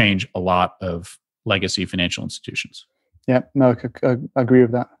 change a lot of legacy financial institutions. Yeah, no, I agree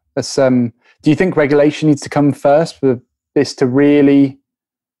with that. That's, do you think regulation needs to come first for this to really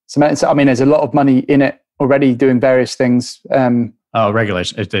cement? I mean, there's a lot of money in it already doing various things.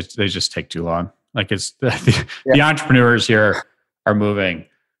 Regulation, they just take too long. Like the entrepreneurs here are moving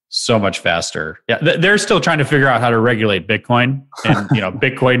so much faster. Yeah, they're still trying to figure out how to regulate Bitcoin, and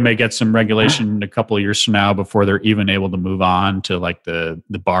Bitcoin may get some regulation a couple of years from now before they're even able to move on to like the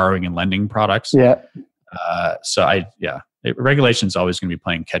borrowing and lending products. Yeah. Regulation is always going to be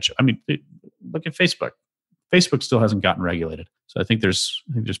playing catch up. I mean, look at Facebook. Facebook still hasn't gotten regulated, so I think there's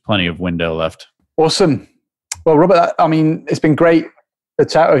plenty of window left. Awesome. Well, Robert, I mean, it's been great to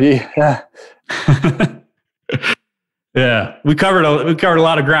chat with you. Yeah. Yeah, we covered a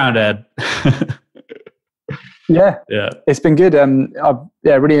lot of ground, Ed. Yeah, it's been good.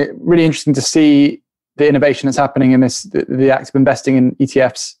 Really, really interesting to see the innovation that's happening in the active investing in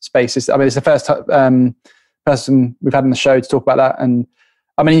ETFs space. It's the first person we've had on the show to talk about that, and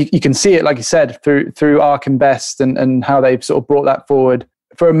I mean, you can see it, like you said, through ARK Invest and how they've sort of brought that forward.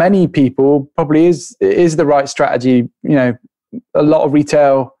 For many people, probably is the right strategy. A lot of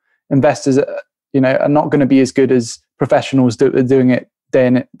retail investors, are not going to be as good as professionals doing it day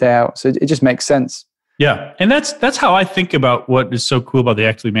in, day out. So it just makes sense. Yeah. And that's how I think about what is so cool about the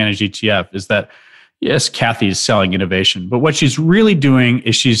actively managed ETF is that, yes, Kathy is selling innovation, but what she's really doing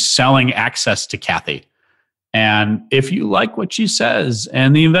is she's selling access to Kathy. And if you like what she says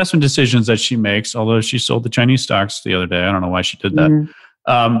and the investment decisions that she makes, although she sold the Chinese stocks the other day, I don't know why she did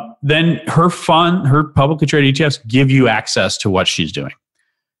that, then her publicly traded ETFs give you access to what she's doing.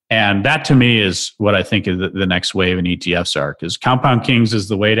 And that to me is what I think is the next wave in ETFs are, because Compound Kings is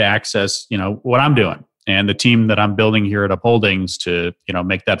the way to access, what I'm doing and the team that I'm building here at Upholdings to,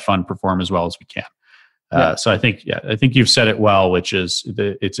 make that fund perform as well as we can. So I think you've said it well, which is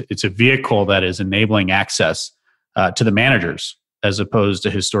it's a vehicle that is enabling access to the managers as opposed to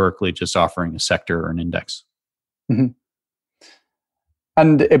historically just offering a sector or an index. Mm-hmm.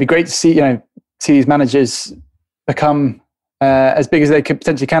 And it'd be great to see these managers become as big as they could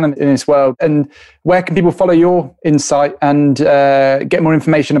potentially can in this world. And where can people follow your insight and get more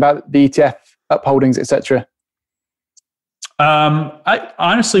information about the ETF, Upholdings, etc.?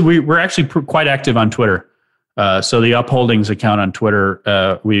 Honestly, we're actually quite active on Twitter. So the Upholdings account on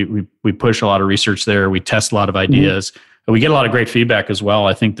Twitter, we push a lot of research there. We test a lot of ideas. We get a lot of great feedback as well.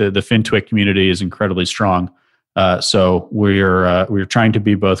 I think the FinTwit community is incredibly strong. So we're trying to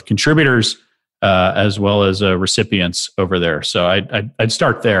be both contributors as well as recipients over there. So I'd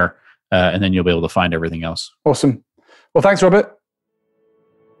start there, and then you'll be able to find everything else. Awesome. Well, thanks, Robert.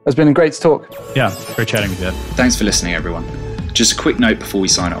 It's been great to talk. Yeah, great chatting with you. Thanks for listening, everyone. Just a quick note before we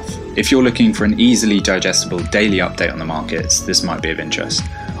sign off. If you're looking for an easily digestible daily update on the markets, this might be of interest.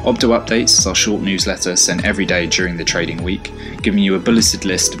 Opto Updates is our short newsletter sent every day during the trading week, giving you a bulleted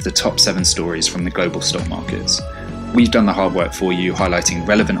list of the top 7 stories from the global stock markets. We've done the hard work for you, highlighting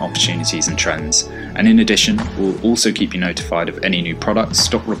relevant opportunities and trends. And in addition, we'll also keep you notified of any new products,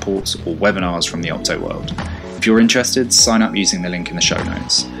 stock reports, or webinars from the Opto world. If you're interested, sign up using the link in the show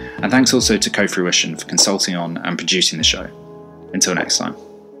notes. And thanks also to Co-Fruition for consulting on and producing the show. Until next time.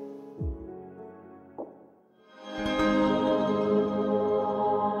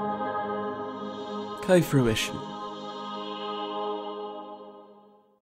 Co-Fruition.